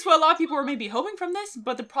 I think that's what a lot of people were maybe hoping from this,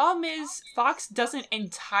 but the problem is Fox doesn't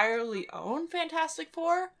entirely own Fantastic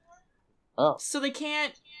Four. Oh. So they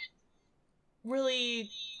can't really,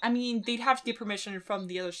 I mean, they'd have to get permission from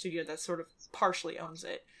the other studio that sort of partially owns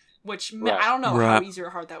it, which I don't know how easy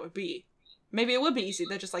or hard that would be. Maybe it would be easy.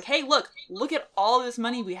 They're just like, hey, look at all this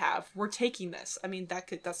money we have. We're taking this. I mean,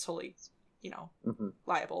 that's totally, you know,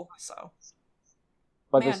 liable, so.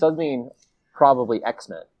 But this does mean probably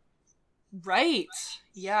X-Men. Right.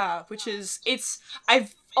 Yeah, which is,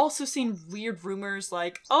 I've also seen weird rumors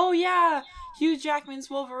like, oh yeah, Hugh Jackman's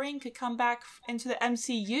Wolverine could come back into the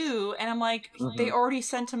MCU, and I'm like, they already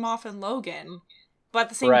sent him off in Logan. But at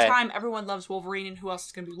the same time, everyone loves Wolverine, and who else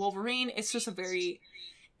is going to be Wolverine? It's just a very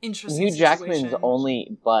interesting Hugh Jackman's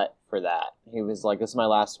only but for that. He was like, this is my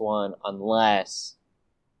last one, unless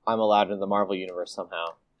I'm allowed in the Marvel Universe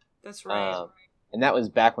somehow. That's right. And that was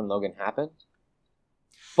back when Logan happened.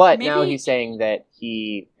 But now he's saying that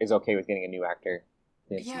he is okay with getting a new actor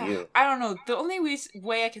in the MCU. Yeah, I don't know. The only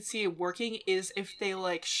way I could see it working is if they,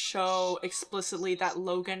 like, show explicitly that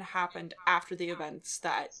Logan happened after the events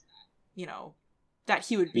that, you know, that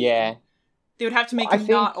he would be in. They would have to make him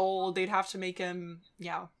not old. They'd have to make him,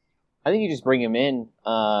 I think you just bring him in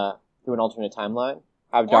through an alternate timeline.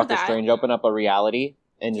 Have Doctor Strange open up a reality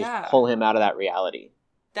and just pull him out of that reality.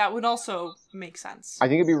 That would also make sense. I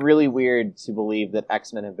think it'd be really weird to believe that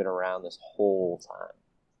X-Men have been around this whole time.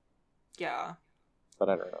 Yeah. But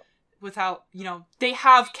I don't know. Without, you know, they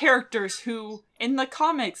have characters who, in the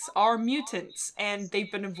comics, are mutants, and they've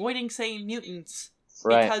been avoiding saying mutants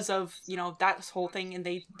because of, you know, that whole thing, and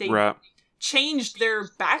they changed their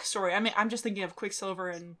backstory. I mean, I'm just thinking of Quicksilver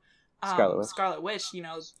and Scarlet Witch. You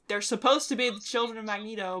know, they're supposed to be the children of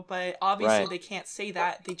Magneto, but obviously they can't say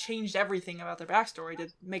that. They changed everything about their backstory to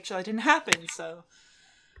make sure that didn't happen. So,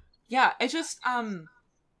 yeah, it's just, I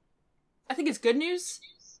think it's good news.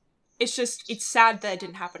 It's just, it's sad that it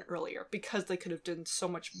didn't happen earlier, because they could have done so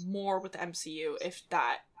much more with the MCU if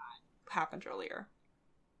that happened earlier.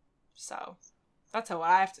 So, that's what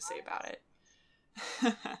I have to say about it.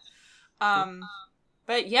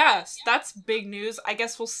 But yes, that's big news. I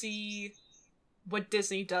guess we'll see what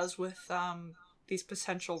Disney does with these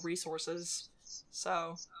potential resources.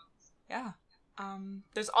 So, yeah.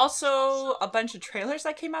 There's also a bunch of trailers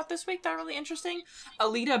that came out this week that are really interesting.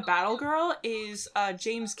 Alita Battle Girl is a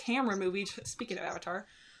James Cameron movie, speaking of Avatar.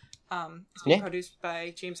 It's being produced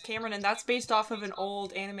by James Cameron, and that's based off of an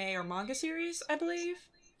old anime or manga series, I believe.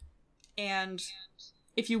 And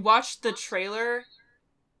if you watch the trailer,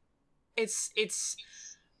 it's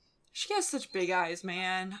she has such big eyes,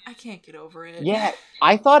 man. I can't get over it. Yeah,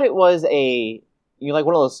 I thought it was one of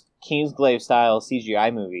those Kingsglaive style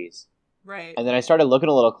CGI movies. Right. And then I started looking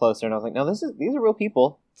a little closer, and I was like, no, these are real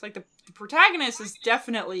people. It's like the protagonist is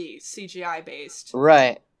definitely CGI based.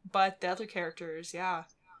 Right. but the other characters, yeah.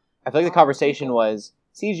 I feel like the conversation was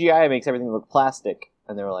CGI makes everything look plastic,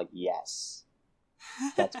 and they were like, "Yes,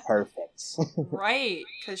 that's perfect." Right,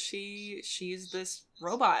 because she's this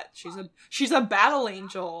robot. She's a battle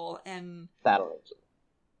angel, and Battle Angel.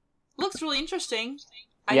 looks really interesting.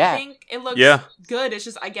 Yeah. I think it looks Yeah. good. It's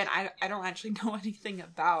just, again, I don't actually know anything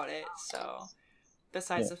about it, so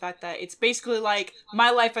besides the fact that it's basically like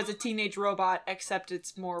my life as a teenage robot, except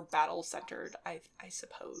it's more battle centered, I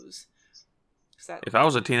suppose. If I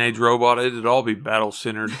was a teenage robot, it'd all be battle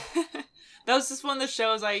centered. That was just one of the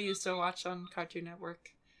shows I used to watch on Cartoon Network.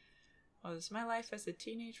 Was My Life as a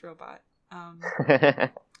Teenage Robot.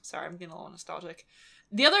 Sorry, I'm getting a little nostalgic.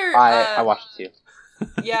 The other I watched it too.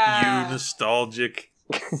 Yeah. You nostalgic.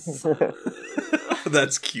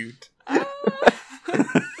 That's cute.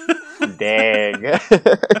 Dang.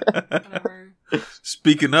 Whatever.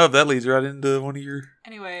 Speaking of, that leads right into one of your...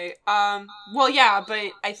 Anyway, well, yeah,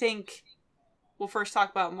 but I think we'll first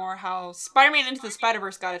talk about more how Spider-Man Into the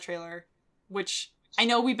Spider-Verse got a trailer, which I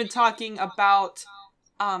know we've been talking about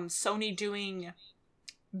Sony doing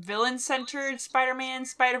villain-centered Spider-Man,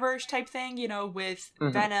 Spider-Verse type thing, you know, with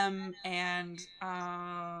Venom and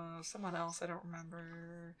someone else, I don't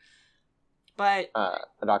remember. But...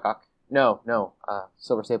 Doc Ock? No,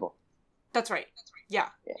 Silver Sable. That's right. Yeah.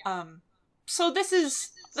 So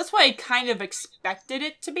that's what I kind of expected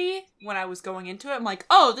it to be when I was going into it. I'm like,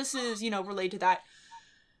 oh, this is, related to that.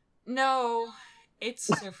 No, it's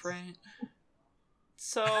different.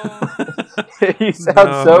 So... You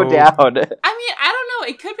sound so down. I mean, I don't know.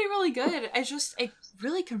 It could be really good. It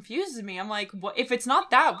really confuses me. I'm like, what if it's not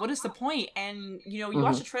that? What is the point? And, you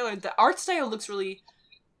watch the trailer, the art style looks really...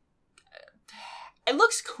 It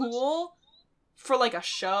looks cool for, like, a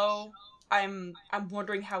show. I'm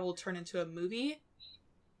wondering how it will turn into a movie.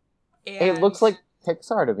 And It looks like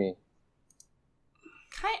Pixar to me.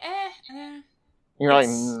 You're like...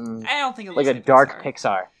 I don't think it like looks a dark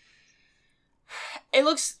Pixar. It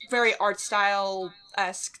looks very art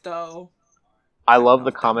style-esque, though. I love don't know the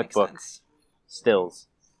if that comic makes book sense. stills.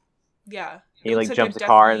 Yeah. He It like looks jumps a they're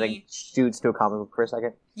car and then definitely- shoots to a comic book for a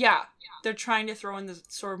second. Yeah. They're trying to throw in the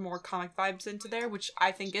sort of more comic vibes into there, which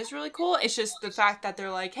I think is really cool. It's just the fact that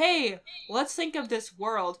they're like, hey, let's think of this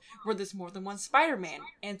world where there's more than one Spider-Man.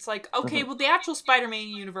 And it's like, okay, well, the actual Spider-Man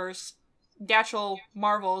universe, the actual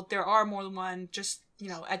Marvel, there are more than one, just,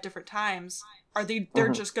 at different times. Are they're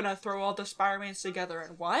just gonna throw all the Spider-Mans together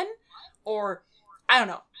in one? Or, I don't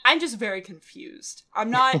know. I'm just very confused.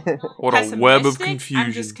 I'm not What a web of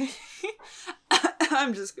pessimistic. confusion.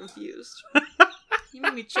 I'm just confused. You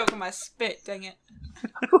made me choke on my spit, dang it.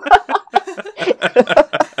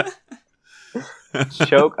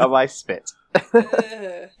 Choke on my spit.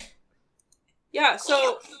 Yeah,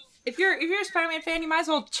 so if you're a Spider-Man fan, you might as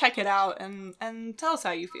well check it out and tell us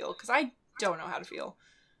how you feel, because I don't know how to feel.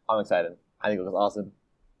 I'm excited. I think it looks awesome.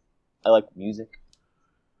 I like the music.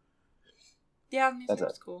 Yeah, music That's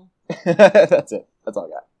was it. cool. That's it. That's all I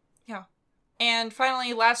got. Yeah. And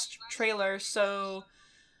finally, last trailer, so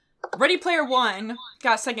Ready Player One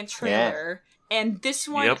got a second trailer, and this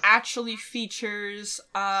one actually features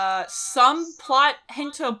some plot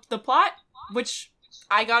hint to the plot, which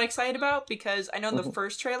I got excited about because I know in the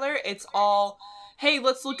first trailer it's all, hey,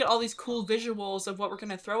 let's look at all these cool visuals of what we're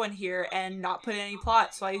gonna throw in here and not put in any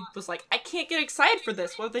plot. So I was like, I can't get excited for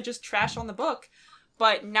this. What if they just trash on the book?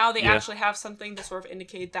 But now they actually have something to sort of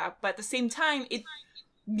indicate that. But at the same time,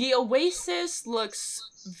 the Oasis looks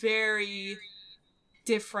very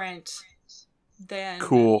different than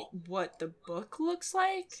what the book looks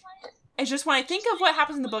like. It's just when I think of what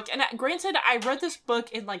happens in the book, and granted, I read this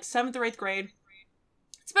book in like 7th or 8th grade.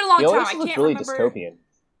 It's been a long time. I can't really remember. Dystopian.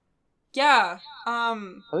 Yeah.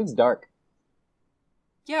 I think it's dark.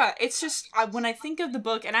 Yeah, it's just when I think of the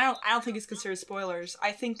book, and I don't think it's considered spoilers.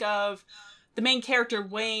 I think of the main character,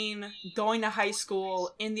 Wayne, going to high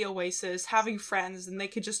school in the Oasis, having friends, and they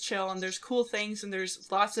could just chill, and there's cool things, and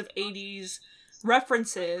there's lots of 80s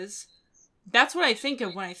references. That's what I think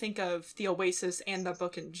of when I think of the Oasis and the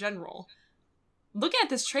book in general. Looking at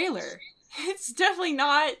this trailer, it's definitely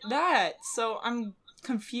not that. So I'm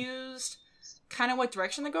confused kind of what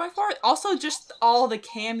direction they're going for. Also, just all the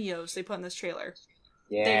cameos they put in this trailer.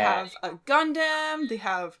 Yeah. They have a Gundam, they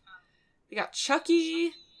got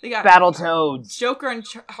Chucky, they got Battletoads, Joker and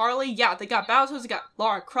Harley. Yeah, they got Battletoads, they got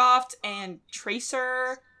Lara Croft and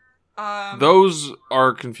Tracer. Those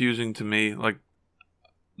are confusing to me. Like,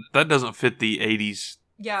 that doesn't fit the 80s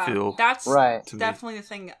feel. That's right. definitely the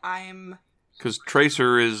thing I'm... Because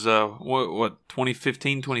Tracer is, what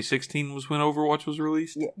 2015, 2016 was when Overwatch was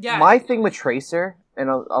released? Yeah. My thing with Tracer and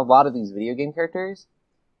a lot of these video game characters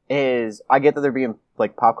is I get that they're being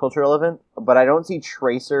like pop culture relevant, but I don't see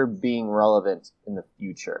Tracer being relevant in the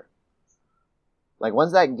future. Like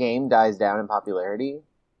once that game dies down in popularity,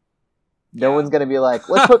 no one's gonna be like,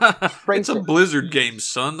 let's put Tracer. It's a Blizzard game,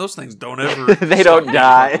 son. Those things don't ever. They don't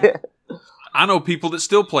die. I know people that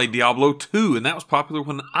still play Diablo 2, and that was popular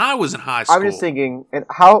when I was in high school. I'm just thinking, and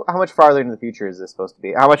how much farther into the future is this supposed to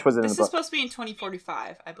be? How much was it in the book? This is supposed to be in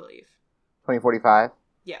 2045, I believe. 2045?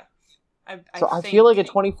 Yeah. I feel like in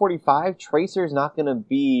 2045, Tracer's not going to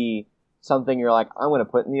be something you're like, I'm going to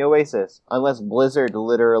put in the Oasis. Unless Blizzard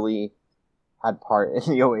literally had part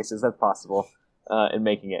in the Oasis. That's possible. In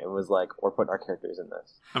making it. It was like, we're putting our characters in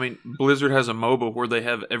this. I mean, Blizzard has a MOBA where they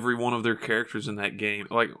have every one of their characters in that game.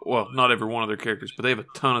 Like, well, not every one of their characters, but they have a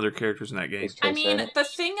ton of their characters in that game. I mean, the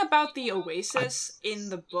thing about the Oasis in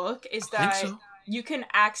the book is that you can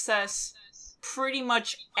access pretty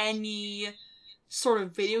much any sort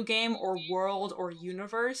of video game or world or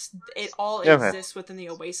universe. It all exists within the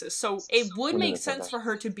Oasis. So it would make sense for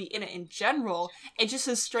her to be in it in general. It just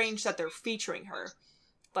is strange that they're featuring her.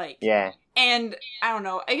 Like, yeah. And I don't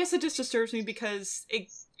know. I guess it just disturbs me because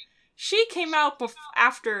she came out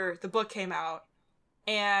after the book came out,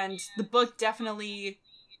 and the book definitely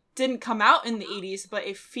didn't come out in the 80s, but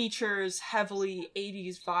it features heavily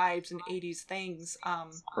 80s vibes and 80s things.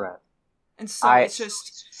 Correct. And so it's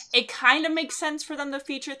just, it kind of makes sense for them to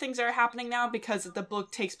feature things that are happening now because the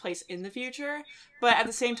book takes place in the future. But at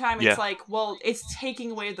the same time, it's like, well, it's taking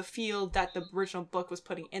away the feel that the original book was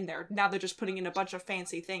putting in there. Now they're just putting in a bunch of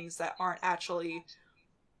fancy things that aren't actually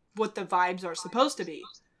what the vibes are supposed to be.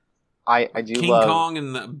 I do King love... Kong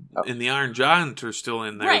and the Iron Giant are still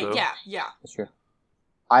in there, right, though. Yeah. That's true.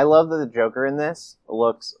 I love that the Joker in this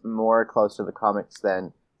looks more close to the comics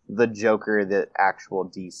than the Joker that actual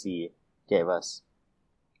DC gave us.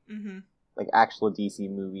 Mm-hmm. Like actual DC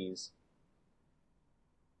movies.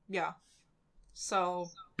 Yeah. So.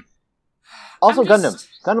 Also, Gundam.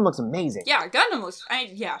 Gundam looks amazing. Yeah, Gundam looks.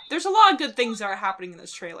 There's a lot of good things that are happening in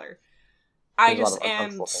this trailer. I just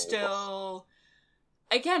am still.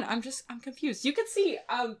 Again, I'm confused. You can see.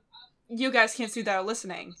 You guys can't see that are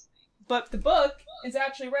listening, but the book is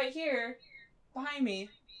actually right here, behind me.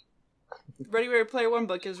 Ready Player One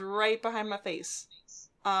book is right behind my face.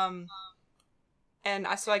 And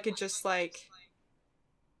so I could just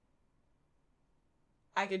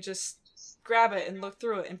grab it and look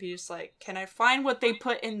through it and be just like, can I find what they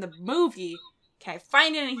put in the movie? Can I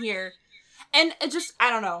find it in here? And it just,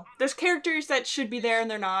 I don't know. There's characters that should be there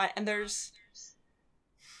and they're not, and there's,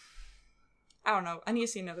 I don't know. I need to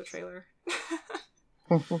see another trailer.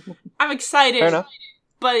 I'm excited, fair enough,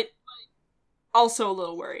 but also a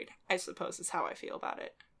little worried, I suppose, is how I feel about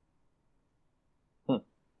it.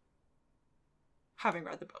 Having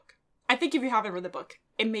read the book. I think if you haven't read the book,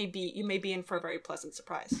 you may be in for a very pleasant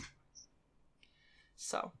surprise.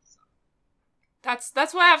 So that's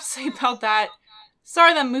what I have to say about that.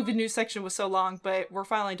 Sorry that movie news section was so long, but we're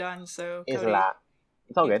finally done, so it's Cody, a lot.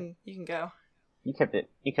 It's all good. You can go. You kept it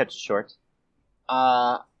short.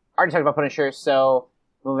 Already talked about Punisher, so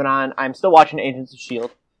moving on. I'm still watching Agents of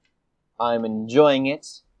S.H.I.E.L.D. I'm enjoying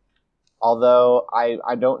it. Although I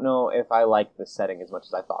don't know if I like the setting as much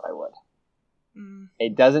as I thought I would.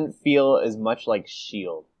 It doesn't feel as much like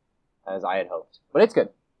S.H.I.E.L.D. as I had hoped. But it's good.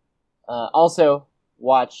 Also,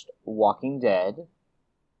 watched Walking Dead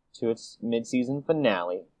to its mid-season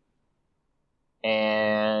finale.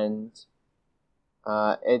 And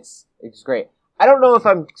it's great. I don't know if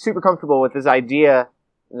I'm super comfortable with this idea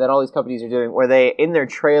that all these companies are doing, where they, in their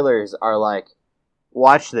trailers, are like,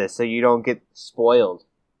 watch this so you don't get spoiled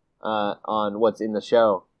on what's in the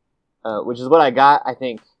show. Which is what I got, I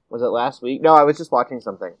think. Was it last week? No, I was just watching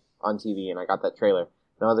something on TV and I got that trailer.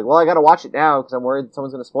 And I was like, well, I gotta watch it now because I'm worried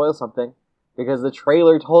someone's gonna spoil something. Because the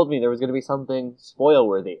trailer told me there was gonna be something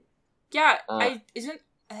spoil-worthy. Yeah, aren't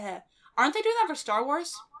they doing that for Star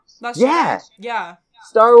Wars? Yeah.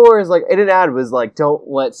 Star Wars, like, in an ad was like, don't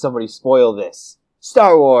let somebody spoil this.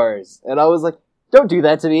 Star Wars! And I was like, don't do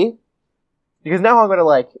that to me. Because now I'm gonna,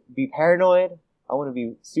 like, be paranoid. I wanna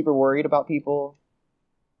be super worried about people.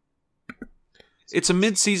 It's a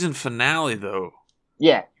mid-season finale, though.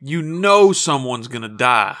 Yeah. You know someone's gonna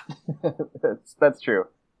die. That's true.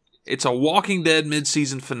 It's a Walking Dead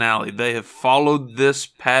mid-season finale. They have followed this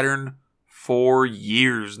pattern for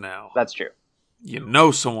years now. That's true. You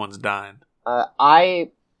know someone's dying. I've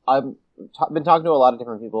been talking to a lot of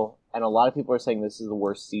different people, and a lot of people are saying this is the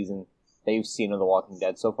worst season they've seen of The Walking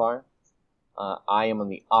Dead so far. I am on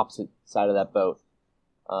the opposite side of that boat,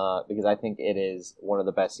 because I think it is one of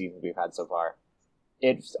the best seasons we've had so far.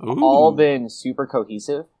 It's all been super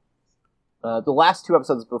cohesive. The last two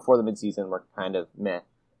episodes before the mid-season were kind of meh.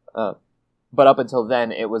 But up until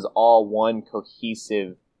then, it was all one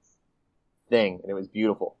cohesive thing, and it was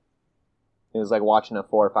beautiful. It was like watching a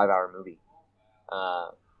 4 or 5 hour movie.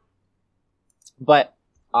 But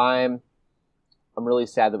I'm really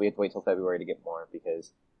sad that we have to wait till February to get more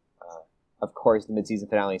because, of course, the mid-season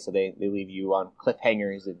finale. So they leave you on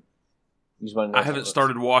cliffhangers, and you just want to know. I haven't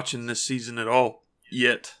started watching this season at all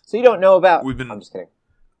yet. So you don't know about. I'm just kidding.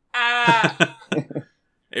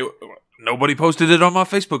 Nobody posted it on my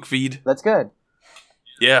Facebook feed. That's good.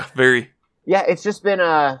 Yeah, very. Yeah, it's just been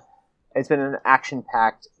an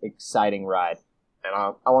action-packed, exciting ride, and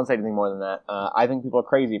I won't say anything more than that. I think people are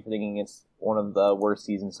crazy for thinking it's one of the worst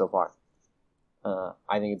seasons so far.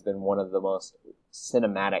 I think it's been one of the most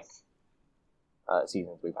cinematic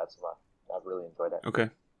seasons we've had so far. I've really enjoyed it. Okay.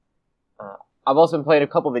 I've also been playing a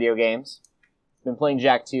couple video games. Been playing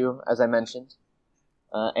Jak 2, as I mentioned,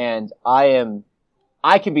 and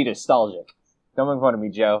I can be nostalgic. Don't make fun of me,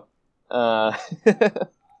 Joe.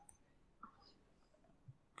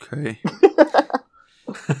 Okay.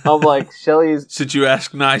 I'm like, Shelly's... Since you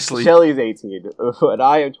ask nicely. Shelly's 18, and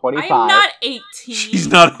I am 25. I'm not 18. She's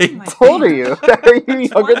not 18. How old are you? Are you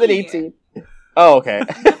younger than 18? Oh, okay.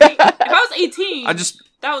 If I was 18...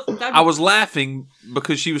 I was laughing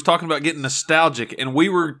because she was talking about getting nostalgic, and we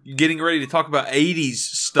were getting ready to talk about 80s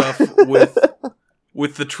stuff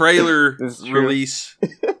with the trailer release.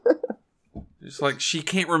 It's like she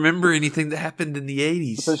can't remember anything that happened in the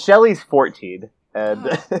 80s. So Shelly's 14, and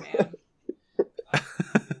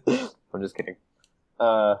I'm just kidding.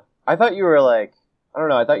 I thought you were like, I don't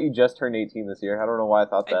know, I thought you just turned 18 this year. I don't know why I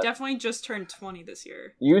thought that. I definitely just turned 20 this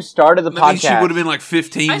year. You started the podcast. She would have been like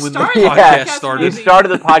 15 when the the podcast started. You started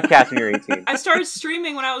the podcast when you were 18. I started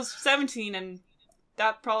streaming when I was 17, and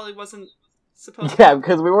that probably wasn't supposed to. Yeah,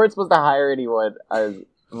 because we weren't supposed to hire anyone as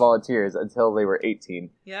volunteers until they were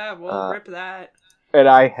 18. Yeah, well, rip that. And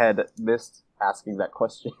I had missed asking that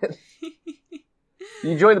question.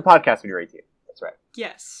 You joined the podcast when you were 18. That's right.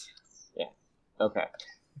 Yes. Yeah. Okay.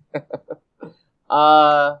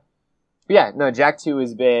 Yeah, no, Jak 2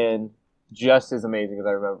 has been just as amazing as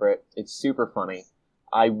I remember it. It's super funny.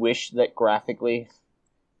 I wish that graphically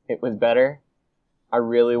it was better. I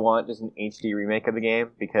really want just an HD remake of the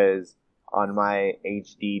game because on my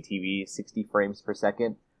HD TV, 60 frames per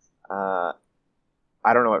second, I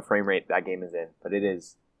don't know what frame rate that game is in, but it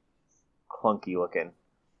is clunky looking.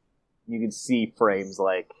 You can see frames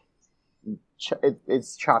like...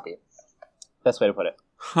 it's choppy. Best way to put it.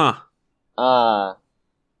 Huh.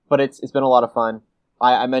 But it's been a lot of fun.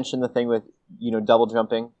 I mentioned the thing with, double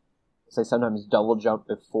jumping. So I sometimes double jump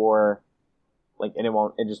before, and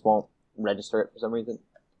it just won't register it for some reason.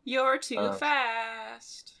 You're too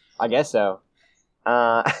fast. I guess so.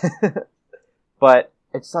 But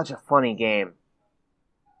it's such a funny game.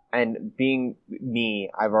 And being me,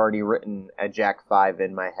 I've already written a Jak 5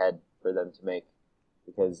 in my head for them to make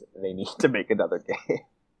because they need to make another game.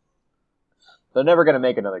 They're never going to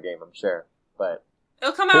make another game, I'm sure. But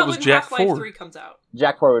it'll come out when Jak Half-Life 4? 3 comes out.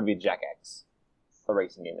 Jak 4 would be Jak X, a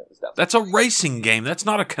racing game that was done. That's a racing game. That's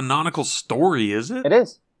not a canonical story, is it? It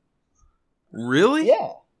is. Really?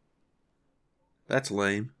 Yeah. That's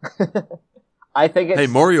lame. I think it's... Hey,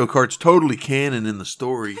 Mario Kart's totally canon in the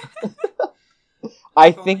story.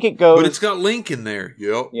 I think it goes... But it's got Link in there.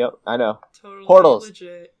 Yep, I know. Totally Portals.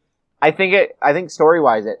 Legit. I think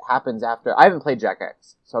story-wise it happens after... I haven't played Jak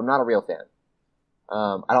X, so I'm not a real fan.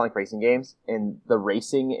 I don't like racing games, and the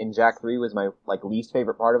racing in Jak 3 was my least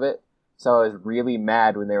favorite part of it. So I was really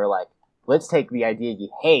mad when they were like, let's take the idea you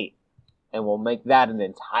hate, and we'll make that an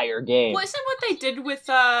entire game. Well, isn't what they did with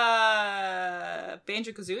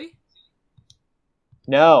Banjo-Kazooie?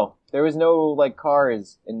 No, there was no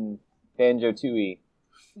cars in Banjo-Tooie.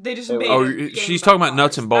 They just It made Oh, a game she's about talking about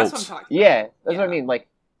nuts cars. and bolts. That's what I'm talking Yeah, that's Yeah. what I mean.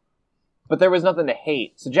 But there was nothing to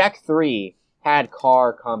hate. So Jak 3 had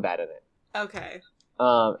car combat in it. about. Okay.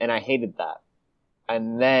 And I hated that.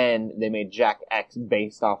 And then they made Jak X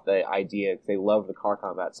based off the idea because they loved the car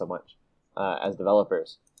combat so much as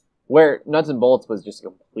developers. Where Nuts and Bolts was just a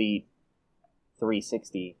complete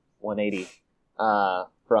 360, 180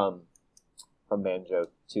 from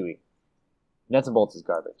Banjo-Tooie. Nuts and Bolts is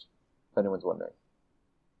garbage, if anyone's wondering.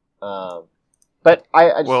 But I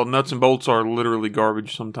just, Well, nuts and bolts are literally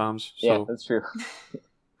garbage sometimes. So. yeah, that's true.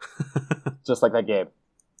 Just like that game.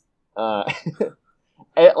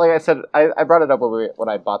 Like I said, I brought it up when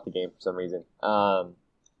I bought the game for some reason.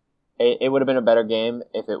 It would have been a better game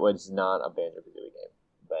if it was not a Banjo-Kazooie game.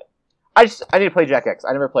 But I need to play Jak X.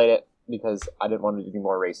 I never played it because I didn't want to do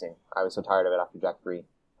more racing. I was so tired of it after Jak 3.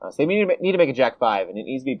 So they need to make a Jak 5, and it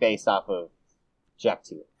needs to be based off of Jak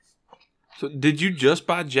 2. So did you just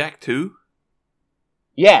buy Jak 2?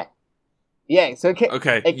 Yeah. Yeah, so Okay.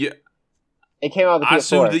 it came out with the I PS4.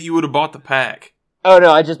 assumed that you would have bought the pack. Oh,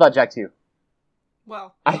 no, I just bought Jak 2.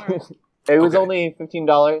 Well, all right. It was Okay. only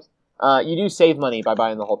 $15. You do save money by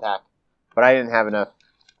buying the whole pack, but I didn't have enough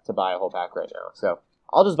to buy a whole pack right now, so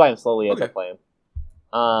I'll just buy them slowly as I Okay. play them.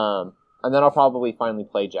 And then I'll probably finally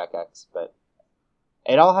play Jak X, but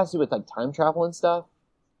it all has to do with like time travel and stuff.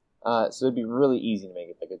 So it'd be really easy to make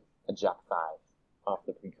it like a Jak 5 off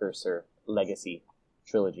the precursor Legacy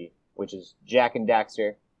trilogy, which is Jak and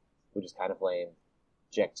Daxter, which is kind of lame,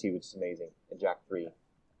 Jak 2, which is amazing, and Jak 3,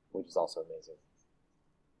 which is also amazing.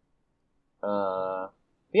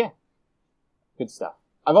 Yeah, good stuff.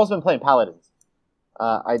 I've also been playing Paladins.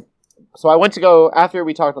 I went to go after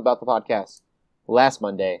we talked about the podcast last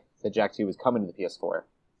Monday that Jak 2 was coming to the PS4.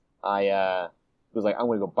 I was like, I'm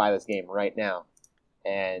going to go buy this game right now,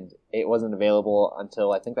 and it wasn't available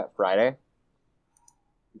until I think that Friday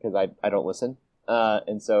because I don't listen,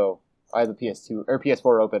 and so I had the PS2 or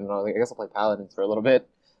PS4 open, and I was like, I guess I'll play Paladins for a little bit.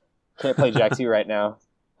 Can't play Jak 2 right now,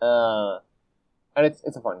 and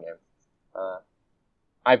it's a fun game.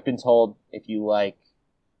 I've been told if you like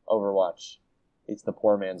Overwatch, it's the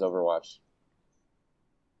poor man's Overwatch.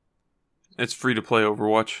 It's free to play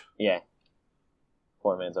Overwatch. Yeah.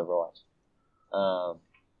 Poor man's Overwatch.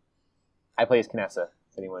 I play as Canessa,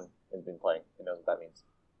 if anyone has been playing and knows what that means.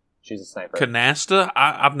 She's a sniper. Canasta?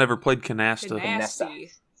 I've never played Canasta.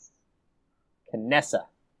 Nasty. Canessa.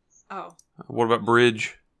 Oh. What about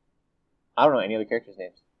Bridge? I don't know any other characters'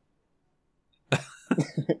 names.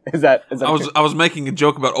 Is that I was making a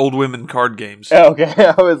joke about old women card games. Oh, okay.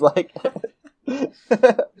 I was like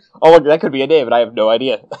oh, that could be a name, and I have no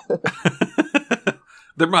idea.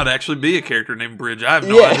 There might actually be a character named Bridge. I have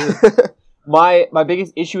no idea. My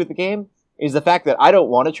biggest issue with the game is the fact that I don't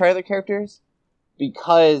want to try other characters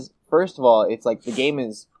because, first of all, it's like the game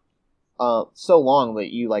is so long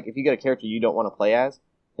that you like if you get a character you don't want to play as,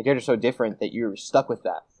 the character's so different that you're stuck with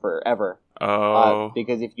that forever. Oh.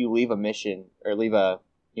 Because if you leave a mission or leave a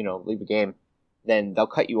game, then they'll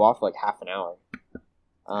cut you off for like half an hour.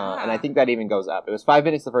 And I think that even goes up. It was 5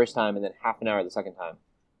 minutes the first time, and then half an hour the second time.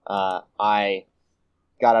 I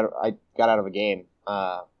got out of a game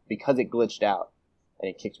because it glitched out, and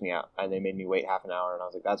it kicked me out, and they made me wait half an hour, and I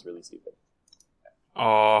was like, that's really stupid.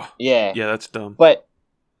 Oh. Yeah, Yeah, that's dumb. but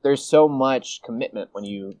there's so much commitment when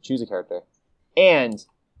you choose a character, and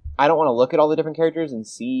I don't want to look at all the different characters and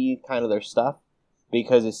see kind of their stuff,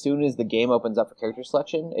 because as soon as the game opens up for character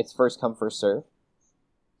selection, it's first come, first serve.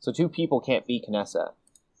 So 2 people can't beat Canessa.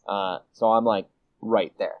 So I'm like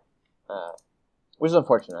right there, which is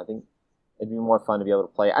unfortunate. I think it'd be more fun to be able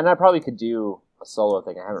to play, and I probably could do a solo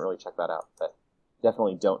thing. I haven't really checked that out, but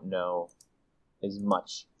definitely don't know as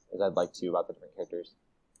much as I'd like to about the different characters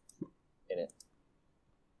in it.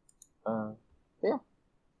 Yeah,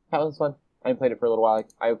 that was fun. I haven't played it for a little while.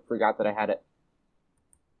 I forgot that I had it.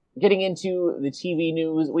 Getting into the TV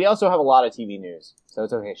news, we also have a lot of TV news, so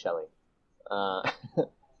it's okay, Shelley.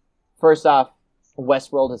 First off,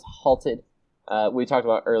 Westworld has halted. We talked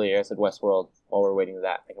about earlier, I said Westworld while we're waiting for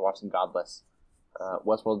that. I can watch some Godless.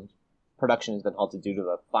 Westworld production has been halted due to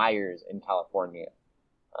the fires in California.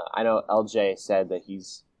 I know LJ said that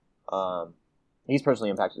he's personally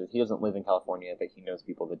impacted. He doesn't live in California, but he knows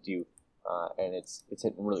people that do, and it's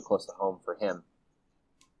hitting really close to home for him.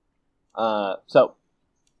 So,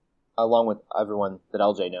 along with everyone that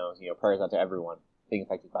LJ knows, prayers out to everyone being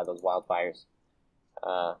affected by those wildfires.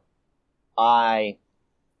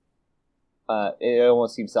 It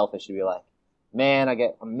almost seems selfish to be like, man,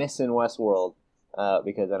 I'm missing Westworld,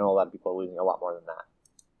 because I know a lot of people are losing a lot more than that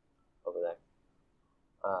over there.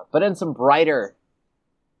 But in some brighter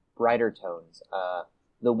tones,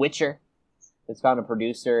 The Witcher has found a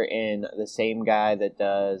producer in the same guy that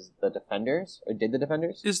does The Defenders, or did The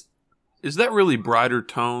Defenders. Is that really brighter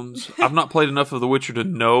tones? I've not played enough of The Witcher to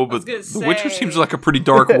know, but The Witcher say. seems like a pretty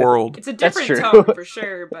dark world. It's a different That's true. tone for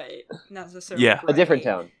sure, but not necessarily. Yeah. A different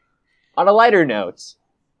tone. On a lighter note,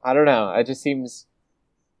 I don't know, it just seems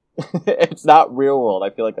it's not real world.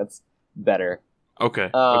 I feel like that's better.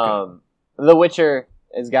 Okay. The Witcher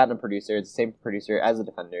has gotten a producer. It's the same producer as The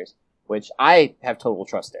Defenders, which I have total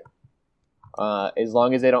trust in. As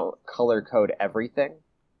long as they don't color code everything.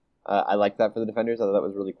 I like that for The Defenders. I thought that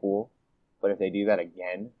was really cool. But if they do that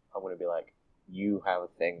again, I'm going to be like, you have a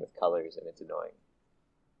thing with colors and it's annoying.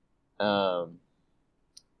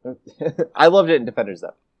 I loved it in Defenders,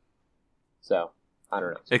 though. So, I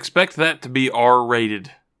don't know. Expect that to be R-rated.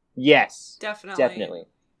 Yes. Definitely.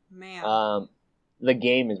 Man. The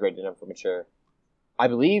game is rated M for mature. I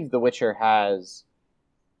believe The Witcher has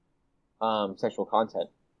sexual content.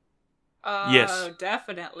 Oh, yes.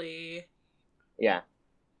 Definitely. Yeah.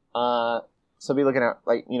 So be looking at,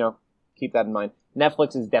 like, keep that in mind.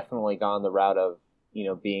 Netflix has definitely gone the route of,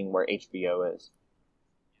 being where HBO is.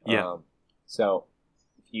 Yeah. So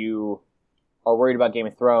if you are worried about Game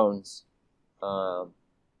of Thrones,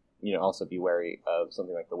 also be wary of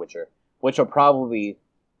something like The Witcher, which will probably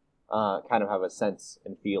kind of have a sense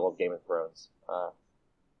and feel of Game of Thrones.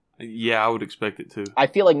 Yeah, I would expect it to. I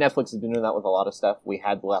feel like Netflix has been doing that with a lot of stuff. We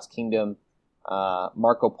had The Last Kingdom.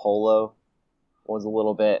 Marco Polo was a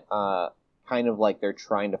little bit kind of like they're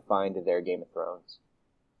trying to find their Game of Thrones.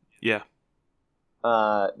 Yeah.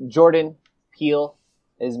 Jordan Peele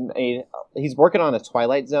he's working on a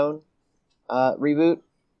Twilight Zone reboot,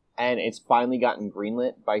 and it's finally gotten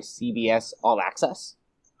greenlit by CBS All Access.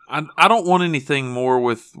 I don't want anything more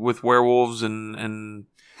with werewolves and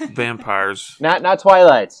vampires. Not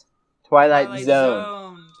Twilight. Twilight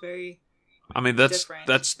Zone. Very. I mean, different.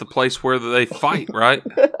 that's the place where they fight, right?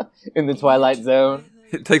 In the Twilight Zone.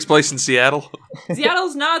 It takes place in Seattle.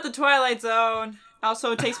 Seattle's not the Twilight Zone.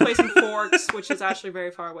 Also, it takes place in Forks, which is actually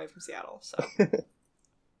very far away from Seattle. So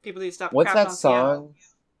people need to stop. What's crapping that on song Seattle.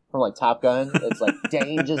 from like Top Gun? It's like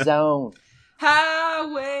Danger Zone.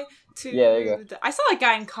 Highway to. Yeah, there you go. I saw that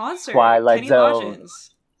guy in concert. Twilight Kenny Zone. Loggins.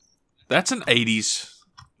 That's an 80s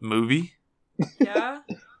movie. Yeah.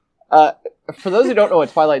 For those who don't know what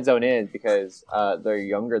Twilight Zone is, because they're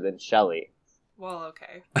younger than Shelley. Well,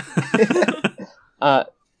 okay.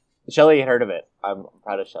 Shelley had heard of it. I'm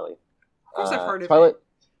proud of Shelley. Of course, I've heard of Twilight. it.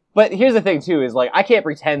 But here's the thing, too, is like I can't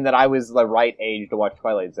pretend that I was the right age to watch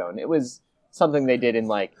Twilight Zone. It was something they did in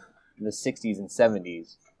like the 60s and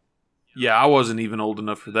 70s. Yeah, I wasn't even old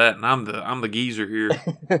enough for that, and I'm the geezer here.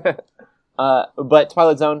 But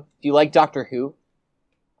Twilight Zone, do you like Doctor Who?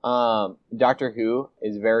 Doctor Who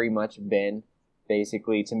has very much been,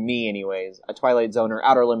 basically, to me anyways, a Twilight Zone, or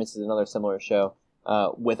Outer Limits is another similar show,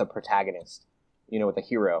 with a protagonist, with a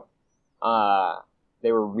hero.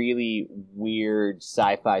 They were really weird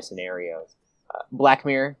sci-fi scenarios. Black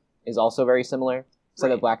Mirror is also very similar, so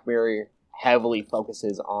that Black Mirror heavily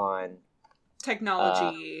focuses on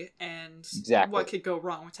technology and exactly what could go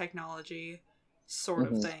wrong with technology,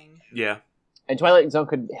 sort of thing. Yeah. And Twilight Zone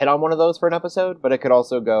could hit on one of those for an episode, but it could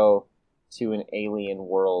also go to an alien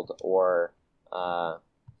world, or I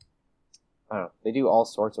don't know. They do all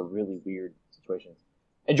sorts of really weird situations.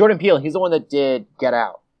 And Jordan Peele, he's the one that did Get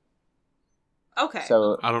Out. Okay.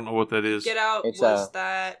 So I don't know what that is. Get Out It's was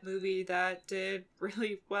that movie that did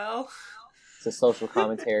really well. it's a social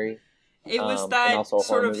commentary. It was and that also a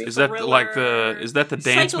sort horror of movie. Is that thriller, is that the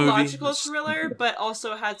dance movie? psychological thriller, but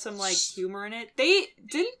also had some like humor in it. They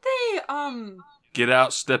Get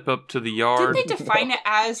Out, Step Up to the Yard. didn't they define it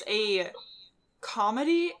as a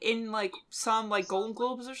comedy in like some like Golden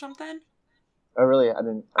Globes or something? Oh, really? I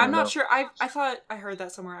don't I'm know. not sure. I thought I heard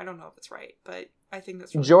that somewhere. I don't know if it's right, but I think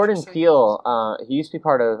that's really Jordan interesting. Peele, he used to be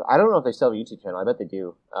part of, I don't know if they still have a YouTube channel, I bet they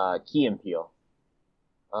do, Key and Peele.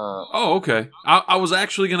 Oh, okay. I was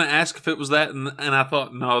actually going to ask if it was that, and I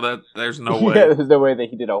thought, no, there's no way. Yeah, there's no way that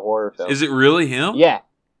he did a horror film. Is it really him? Yeah.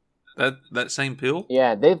 That same Peele?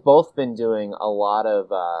 Yeah, they've both been doing a lot of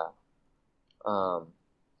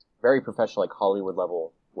very professional, like Hollywood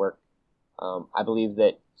level work. I believe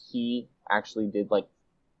that he actually did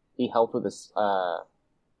he helped with this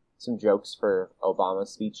some jokes for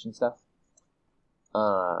Obama's speech and stuff.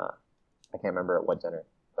 I can't remember at what dinner,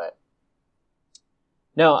 but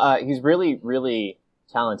no, he's really, really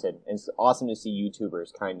talented. And it's awesome to see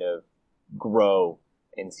YouTubers kind of grow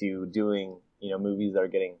into doing movies that are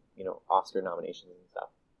getting Oscar nominations and stuff,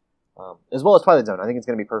 as well as Twilight Zone. I think it's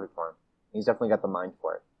going to be perfect for him. He's definitely got the mind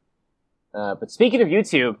for it. But speaking of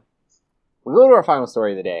YouTube, we go to our final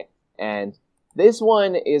story of the day, and this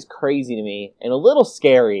one is crazy to me and a little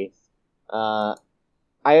scary. I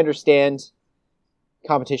understand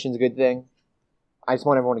competition's a good thing. I just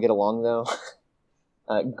want everyone to get along, though.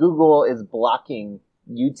 Google is blocking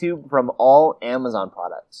YouTube from all Amazon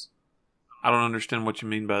products. I don't understand what you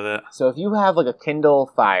mean by that. So if you have a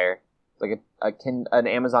Kindle Fire, an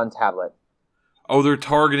Amazon tablet. Oh, they're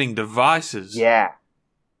targeting devices. Yeah.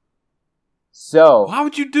 So Why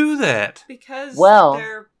would you do that? Because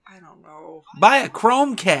they're, I don't know. Buy a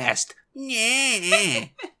Chromecast. Yeah.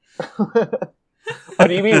 What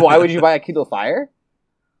do you mean? Why would you buy a Kindle Fire?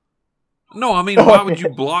 No, I mean, why would you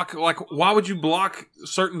block? Why would you block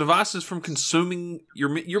certain devices from consuming?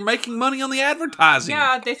 You're making money on the advertising.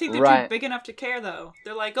 Yeah, they think they're Right. too big enough to care, though.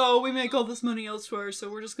 They're like, oh, we make all this money elsewhere, so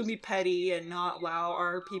we're just gonna be petty and not allow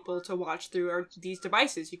our people to watch through these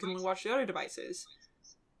devices. You can only watch the other devices.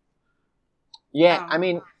 Yeah, Oh. I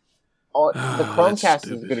mean, the That's Chromecast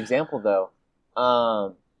is a stupid. good example, though.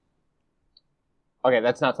 Okay,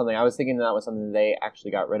 that's not something I was thinking. That was something they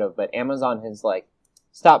actually got rid of. But Amazon has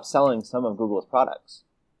stopped selling some of Google's products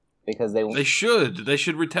because They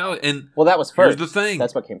should retaliate. And well, that was first. here's the thing: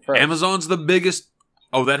 that's what came first. Amazon's the biggest.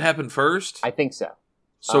 Oh, that happened first. I think so.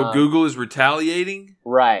 So Google is retaliating.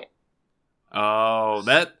 Right. Oh,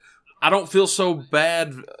 that I don't feel so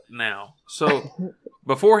bad now. So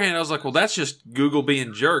beforehand, I was like, well, that's just Google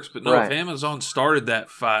being jerks. But no, if Amazon started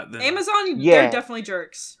that fight, then Amazon, they're definitely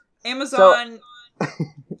jerks. Amazon,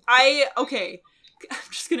 okay. I'm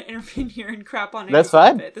just gonna intervene here and crap on Amazon. That's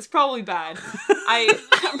fine. That's probably bad. I'm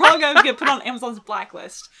probably gonna get put on Amazon's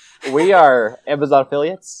blacklist. We are Amazon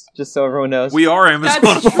affiliates, just so everyone knows. we are Amazon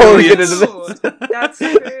That's affiliates. true. That's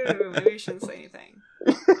true. Maybe we shouldn't say anything.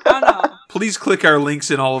 I don't know. Please click our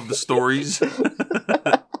links in all of the stories.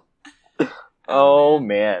 Oh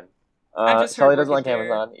man, I just Shelly heard doesn't like working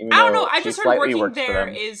there. Amazon. Even I don't though know. I she just heard slightly working works for there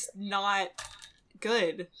them. is not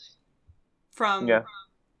good. From Yeah.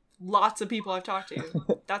 lots of people I've talked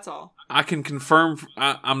to. That's all. I can confirm.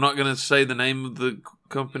 I'm not going to say the name of the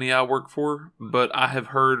company I work for, but I have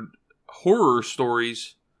heard horror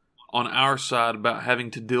stories on our side about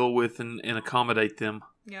having to deal with and accommodate them.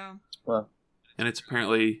 Yeah. Well, And it's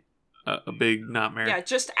apparently a big nightmare. Yeah,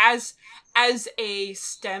 just as a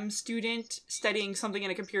STEM student studying something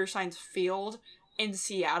in a computer science field in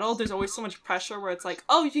Seattle, there's always so much pressure where it's like,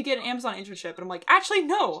 oh, you could get an Amazon internship. And I'm like, actually,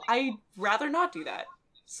 no, I'd rather not do that.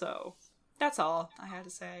 So that's all I had to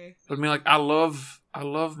say. But I mean, like, I love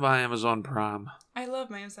my Amazon Prime. I love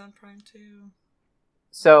my Amazon Prime too.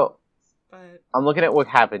 so But I'm looking at what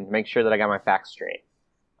happened to make sure that I got my facts straight.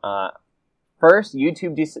 First,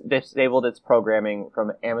 YouTube disabled its programming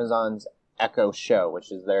from Amazon's Echo Show,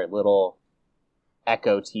 which is their little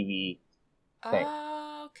Echo TV thing.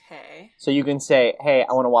 okay. So you can say, hey,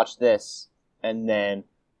 I want to watch this, and then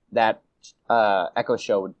that Echo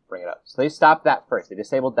Show would bring it up. So they stopped that first. They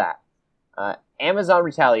disabled that. Amazon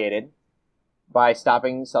retaliated by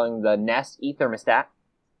stopping selling the Nest eThermostat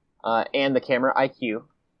and the Camera IQ.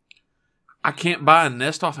 I can't buy a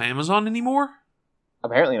Nest off Amazon anymore?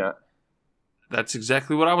 Apparently not. That's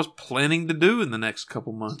exactly what I was planning to do in the next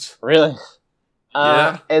couple months. Really?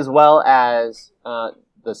 Yeah. As well as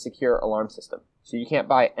the secure alarm system. So you can't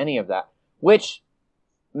buy any of that. Which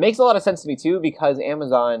makes a lot of sense to me, too, because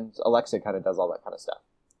Amazon's Alexa kind of does all that kind of stuff.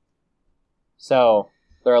 So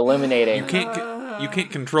they're eliminating... You can't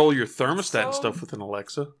control your thermostat and stuff with an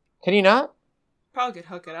Alexa. Can you not? Probably could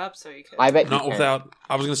hook it up so you could. I bet Not you can. without,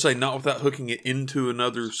 I was going to say, not without hooking it into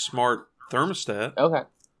another smart thermostat. Okay.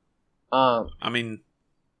 I mean,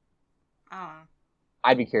 I don't know.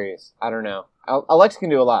 I'd be curious. I don't know. Alexa can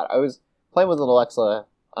do a lot. I was playing with an Alexa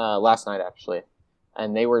last night, actually,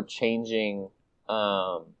 and they were changing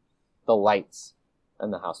the lights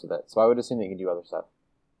in the house with it. So I would assume they can do other stuff.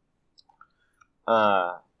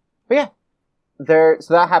 But yeah,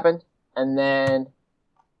 so that happened, and then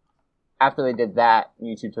after they did that,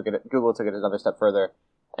 Google took it another step further,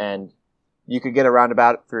 and you could get around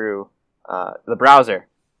about it through the browser.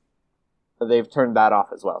 They've turned that off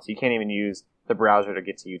as well, so you can't even use the browser to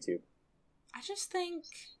get to YouTube. I just think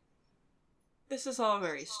this is all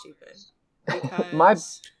very stupid.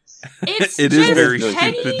 Because it's It just is very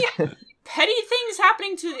petty things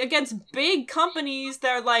happening against big companies that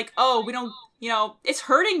are like, oh, we don't, it's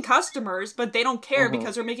hurting customers, but they don't care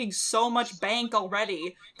because they're making so much bank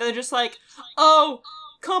already that they're just like, oh,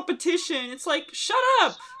 competition. It's like, shut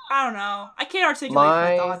up. I don't know. I can't articulate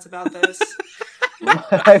my thoughts about this.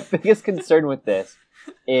 My biggest concern with this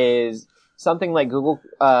is something like Google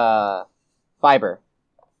Fiber,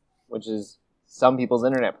 which is some people's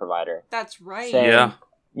internet provider. That's right. Saying, yeah.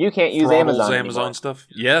 You can't use Throttles Amazon Amazon stuff.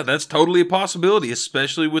 Yeah, that's totally a possibility,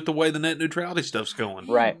 especially with the way the net neutrality stuff's going.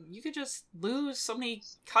 Right. You could just lose so many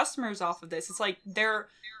customers off of this. It's like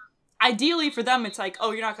ideally for them, it's like,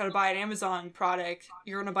 oh, you're not going to buy an Amazon product.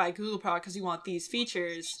 You're going to buy a Google product because you want these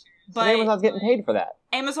features. But Amazon's getting paid for that.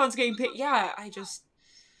 Amazon's getting paid. Yeah, I just...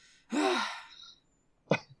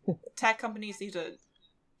 Tech companies need to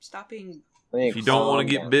stop being... If you don't want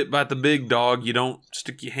to get bit by the big dog, you don't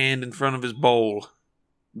stick your hand in front of his bowl.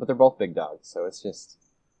 But they're both big dogs, so it's just...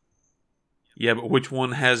 Yeah, but which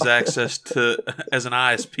one has access to as an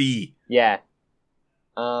ISP? Yeah.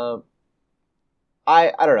 I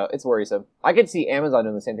don't know. It's worrisome. I could see Amazon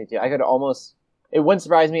doing the same thing too. It wouldn't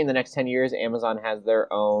surprise me in the next 10 years Amazon has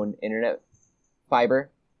their own internet fiber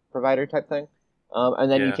provider type thing.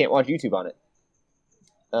 And then you can't watch YouTube on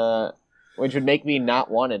it. Which would make me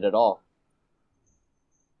not want it at all.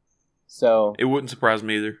 So It wouldn't surprise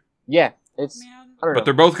me either. yeah, it's I don't know. But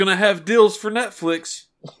they're both going to have deals for Netflix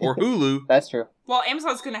or Hulu. That's true. Well,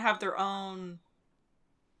 Amazon's going to have their own...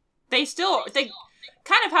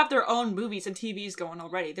 kind of have their own movies and TVs going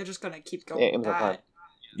already. They're just gonna keep going with that.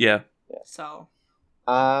 Yeah. So.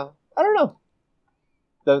 I don't know.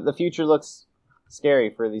 The future looks scary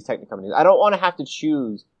for these tech companies. I don't want to have to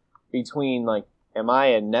choose between, like, am I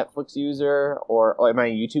a Netflix user or am I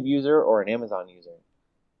a YouTube user or an Amazon user?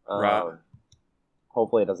 Right.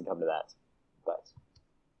 Hopefully it doesn't come to that. But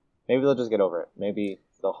maybe they'll just get over it. Maybe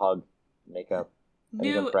they'll hug, make up, and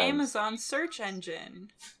New become friends. Amazon search engine.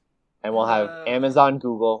 And we'll have Amazon,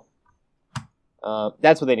 Google.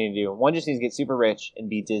 That's what they need to do. One just needs to get super rich and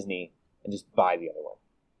be Disney and just buy the other one.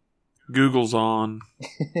 Google's on.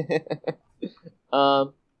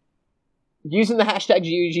 Using the hashtag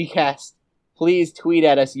GUGcast, please tweet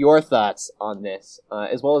at us your thoughts on this,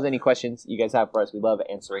 as well as any questions you guys have for us. We love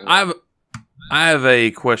answering them. I have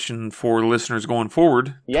a question for listeners going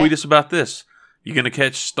forward. Yeah. Tweet us about this. You gonna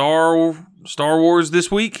catch Star Wars this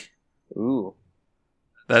week? Ooh.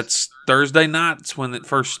 That's Thursday nights when it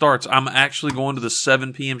first starts. I'm actually going to the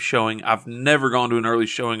 7 p.m. showing. I've never gone to an early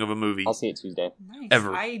showing of a movie. I'll see it Tuesday. Nice.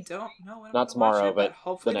 Ever. I don't know when I'm Not gonna tomorrow, watch it, but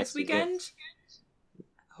hopefully the next this weekend.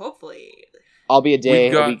 Hopefully. I'll be a day,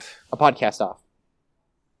 We've got- a week, a podcast off.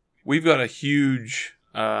 We've got a huge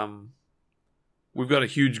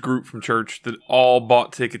group from church that all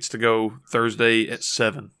bought tickets to go Thursday at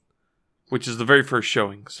 7, which is the very first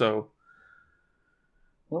showing. So,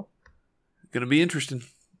 Well. Gonna be interesting.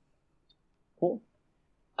 Cool.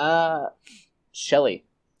 Shelly,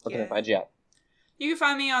 where can I Yeah. find you at? You can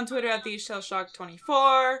find me on Twitter at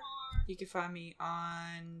TheShellshock24. You can find me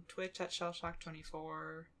on Twitch at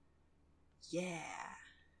Shellshock24. Yeah.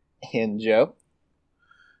 And Joe?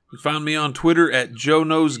 You can find me on Twitter at Joe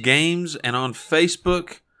Knows Games and on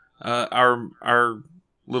Facebook, our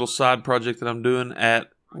little side project that I'm doing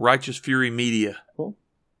at Righteous Fury Media. You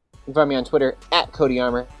can find me on Twitter at Cody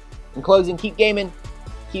Armour. In closing, keep gaming,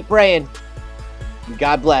 keep praying,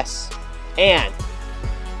 God bless, and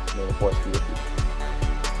may the force be with you.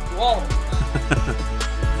 Whoa.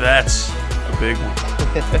 That's a big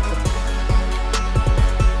one.